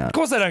don't count. Of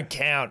course they don't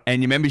count.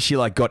 And you remember she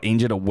got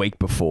injured a week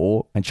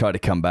before and tried to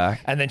come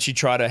back? And then she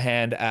tried her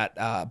hand at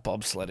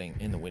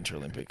bobsledding in the Winter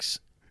Olympics.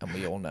 And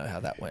we all know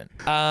how that went.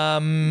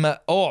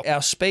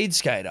 Our speed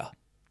skater.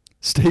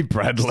 Steve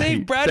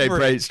Bradbury.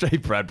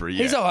 Steve Bradbury,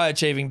 yeah. He's a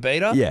high-achieving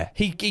beater. Yeah.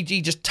 He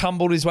just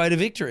tumbled his way to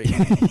victory.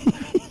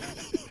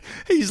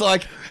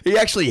 He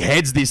actually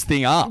heads this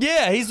thing up.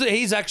 Yeah,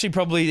 he's actually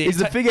probably... He's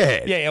the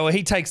figurehead. Yeah, well,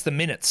 he takes the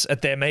minutes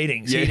at their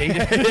meetings. Yeah.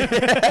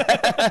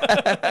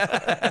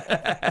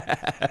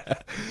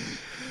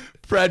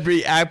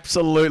 Bradbury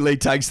absolutely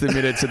takes the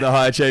minutes at the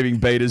high-achieving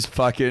beaters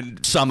fucking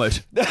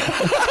summit.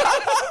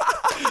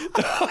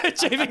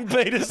 Achieving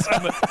Beta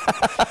Summit.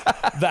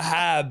 The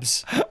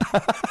Habs.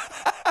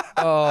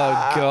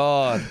 Oh,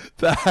 God.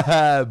 The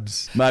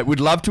Habs. Mate, we'd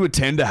love to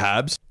attend a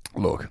Habs.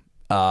 Look,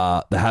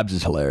 the Habs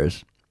is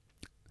hilarious.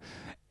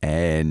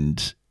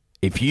 And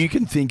if you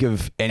can think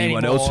of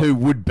anyone else who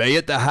would be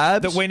at the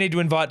Habs... That we need to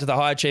invite to the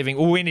high achieving...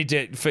 Or we need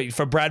to...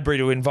 For Bradbury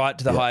to invite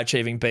to the high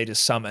achieving Beta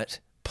Summit,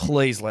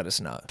 please let us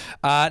know.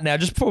 Now,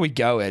 just before we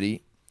go,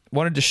 Eddie,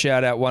 wanted to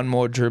shout out one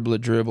more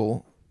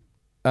dribble.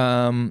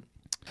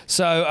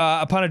 So,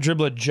 a punter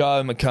dribbler,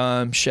 Joe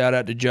McComb, shout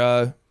out to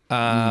Joe.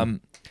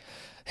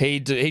 He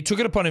took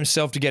it upon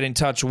himself to get in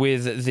touch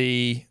with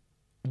the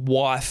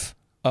wife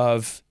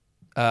of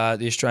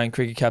the Australian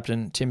cricket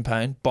captain, Tim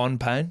Payne, Bonnie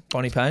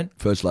Payne.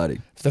 First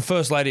lady. The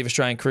First Lady of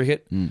Australian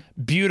cricket.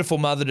 Beautiful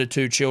mother to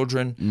 2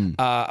 children.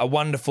 A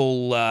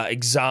wonderful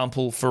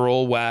example for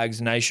all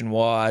wags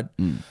nationwide.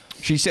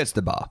 She sets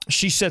the bar.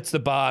 She sets the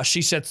bar.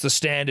 She sets the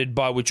standard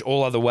by which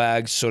all other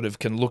wags sort of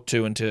can look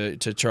to and to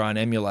try and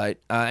emulate.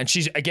 And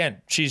she's,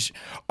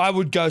 I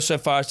would go so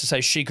far as to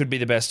say she could be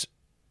the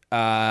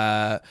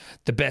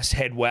the best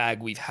head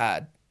wag we've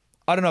had.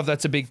 I don't know if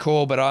that's a big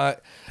call,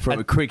 but From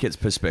a cricket's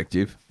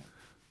perspective.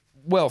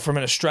 well, from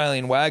an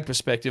Australian wag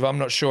perspective, I'm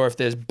not sure if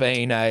there's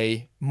been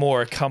a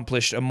more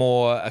accomplished,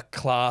 a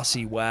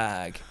classy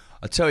wag.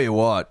 I tell you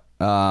what,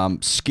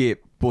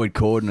 Skip, Boyd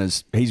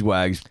Cordner, his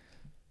wags,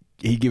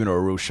 he's given her a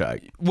real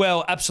shake.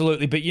 Well,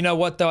 absolutely. But you know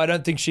what, though? I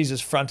don't think she's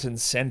as front and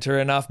centre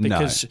enough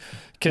because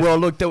Well,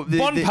 look,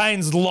 Bon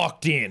Payne's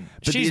locked in.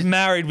 She's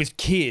married with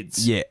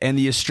kids. Yeah, and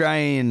the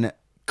Australian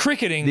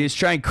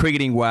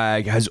Cricketing,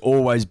 wag has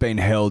always been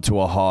held to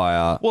a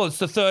higher... well, it's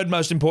the third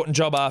most important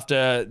job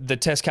after the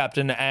Test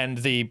captain and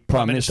the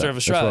Prime Minister of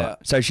Australia. Right.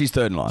 So she's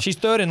third in line. She's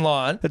third in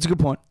line. That's a good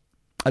point.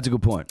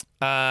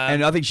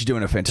 And I think she's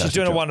doing a fantastic job. She's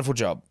doing a wonderful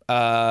job.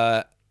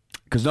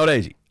 Because not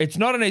easy. It's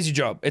not an easy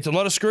job. It's a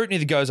lot of scrutiny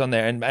that goes on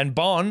there. And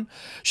Bon,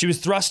 she was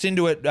thrust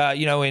into it,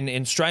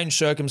 in strange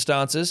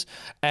circumstances.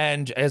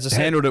 And as I said,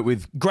 handled it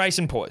with grace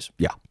and poise.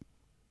 Yeah.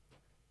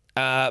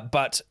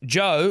 But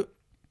Joe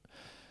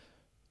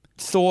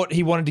thought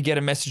he wanted to get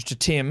a message to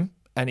Tim,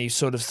 and he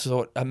sort of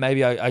thought,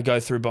 maybe I go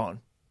through Bon.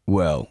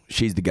 Well,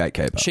 she's the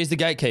gatekeeper. She's the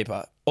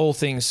gatekeeper. All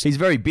things. He's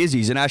very busy.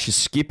 He's an Ashes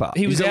skipper.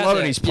 He's got a out lot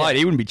there, on his plate. yeah.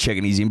 He wouldn't be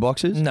checking his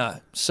inboxes. No.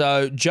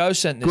 So Joe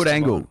sent this. Good to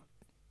angle. Bon.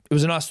 It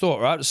was a nice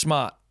thought, right? It was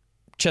smart.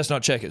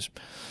 Chestnut checkers.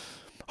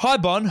 Hi,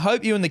 Bon.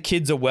 Hope you and the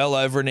kids are well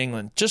over in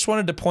England. Just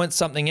wanted to point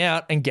something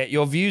out and get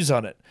your views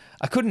on it.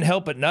 I couldn't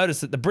help but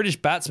notice that the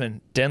British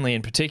batsmen, Denley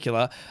in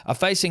particular, are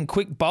facing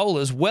quick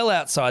bowlers well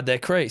outside their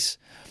crease.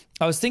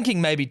 I was thinking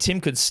maybe Tim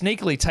could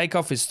sneakily take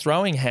off his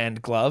throwing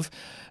hand glove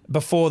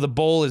before the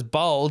ball is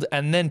bowled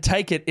and then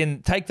take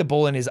the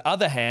ball in his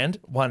other hand,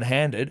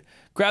 one-handed,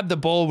 grab the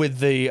ball with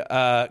the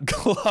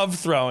glove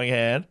throwing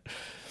hand,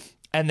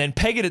 and then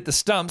peg it at the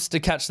stumps to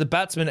catch the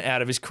batsman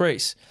out of his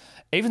crease.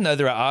 Even though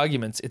there are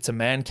arguments it's a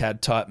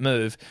man-cad type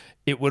move,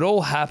 it would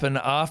all happen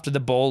after the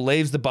ball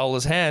leaves the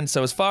bowler's hand,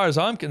 so as far as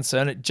I'm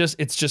concerned,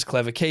 it's just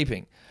clever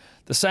keeping.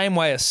 The same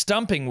way a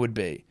stumping would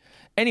be.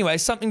 Anyway,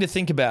 something to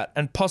think about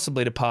and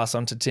possibly to pass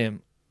on to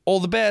Tim. All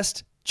the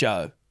best,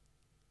 Joe.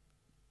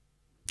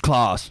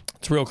 Class.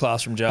 It's real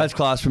class from Joe. That's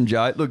class from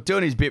Joe. Look,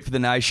 doing his bit for the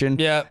nation.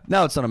 Yeah.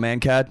 No, it's not a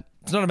man-cad.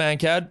 It's not a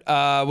man-cad.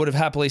 Would have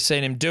happily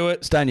seen him do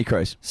it. Stay in your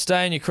crease.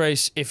 Stay in your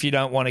crease if you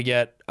don't want to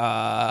get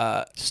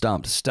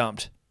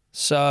Stumped.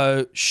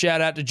 So,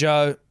 shout out to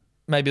Joe.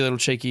 Maybe a little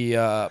cheeky...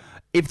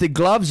 If the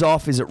glove's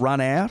off, is it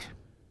run out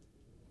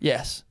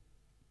yes.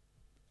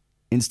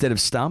 instead of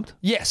stumped?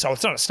 Yes, so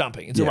it's not a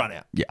stumping. It's a run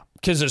out. Yeah.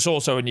 Because it's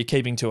also when you're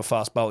keeping to a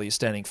fast bowler, you're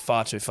standing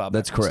far too far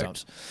back. That's from the correct.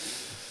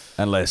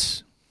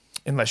 stumps.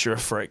 Unless you're a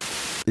freak.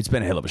 It's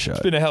been a hell of a show.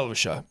 It's been a hell of a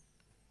show.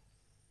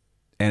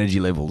 Energy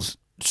levels.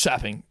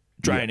 Sapping,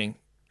 draining.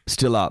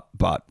 Still up,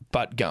 but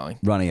Going.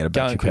 running out of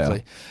battery Going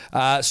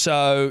quickly.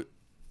 So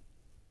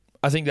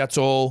I think that's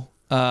all.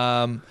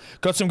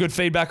 Got some good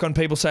feedback on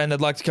people saying they'd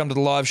like to come to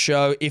the live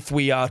show if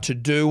we are to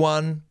do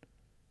one.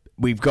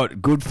 We've got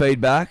good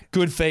feedback.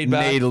 Good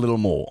feedback. Need a little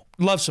more.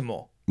 Love some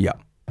more. Yeah.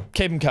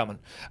 Keep them coming.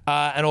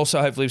 And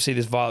also, hopefully, we see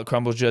this Violet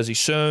Crumbles jersey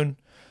soon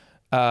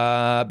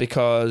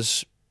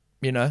because,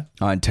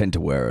 I intend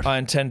to wear it. I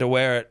intend to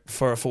wear it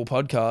for a full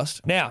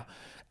podcast. Now,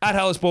 at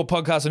Hello Sport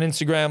Podcast on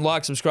Instagram,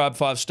 like, subscribe,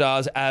 5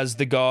 stars, as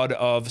the god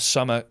of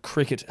summer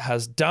cricket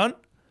has done.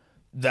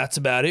 That's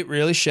about it,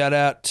 really. Shout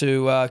out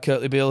to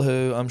Kurtley Beale,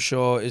 who I'm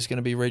sure is going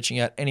to be reaching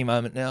out any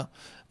moment now.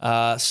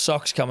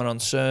 Socks coming on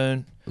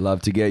soon.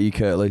 Love to get you,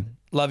 Kurtley.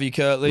 Love you,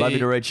 Kurtley. Love you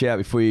to reach out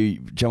before you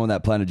jump on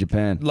that plane to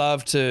Japan.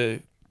 Love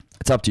to.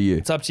 It's up to you.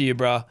 It's up to you,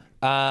 bruh.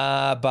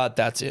 But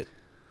that's it.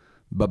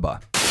 Bye-bye.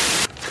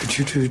 Could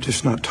you two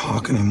just not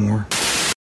talk anymore?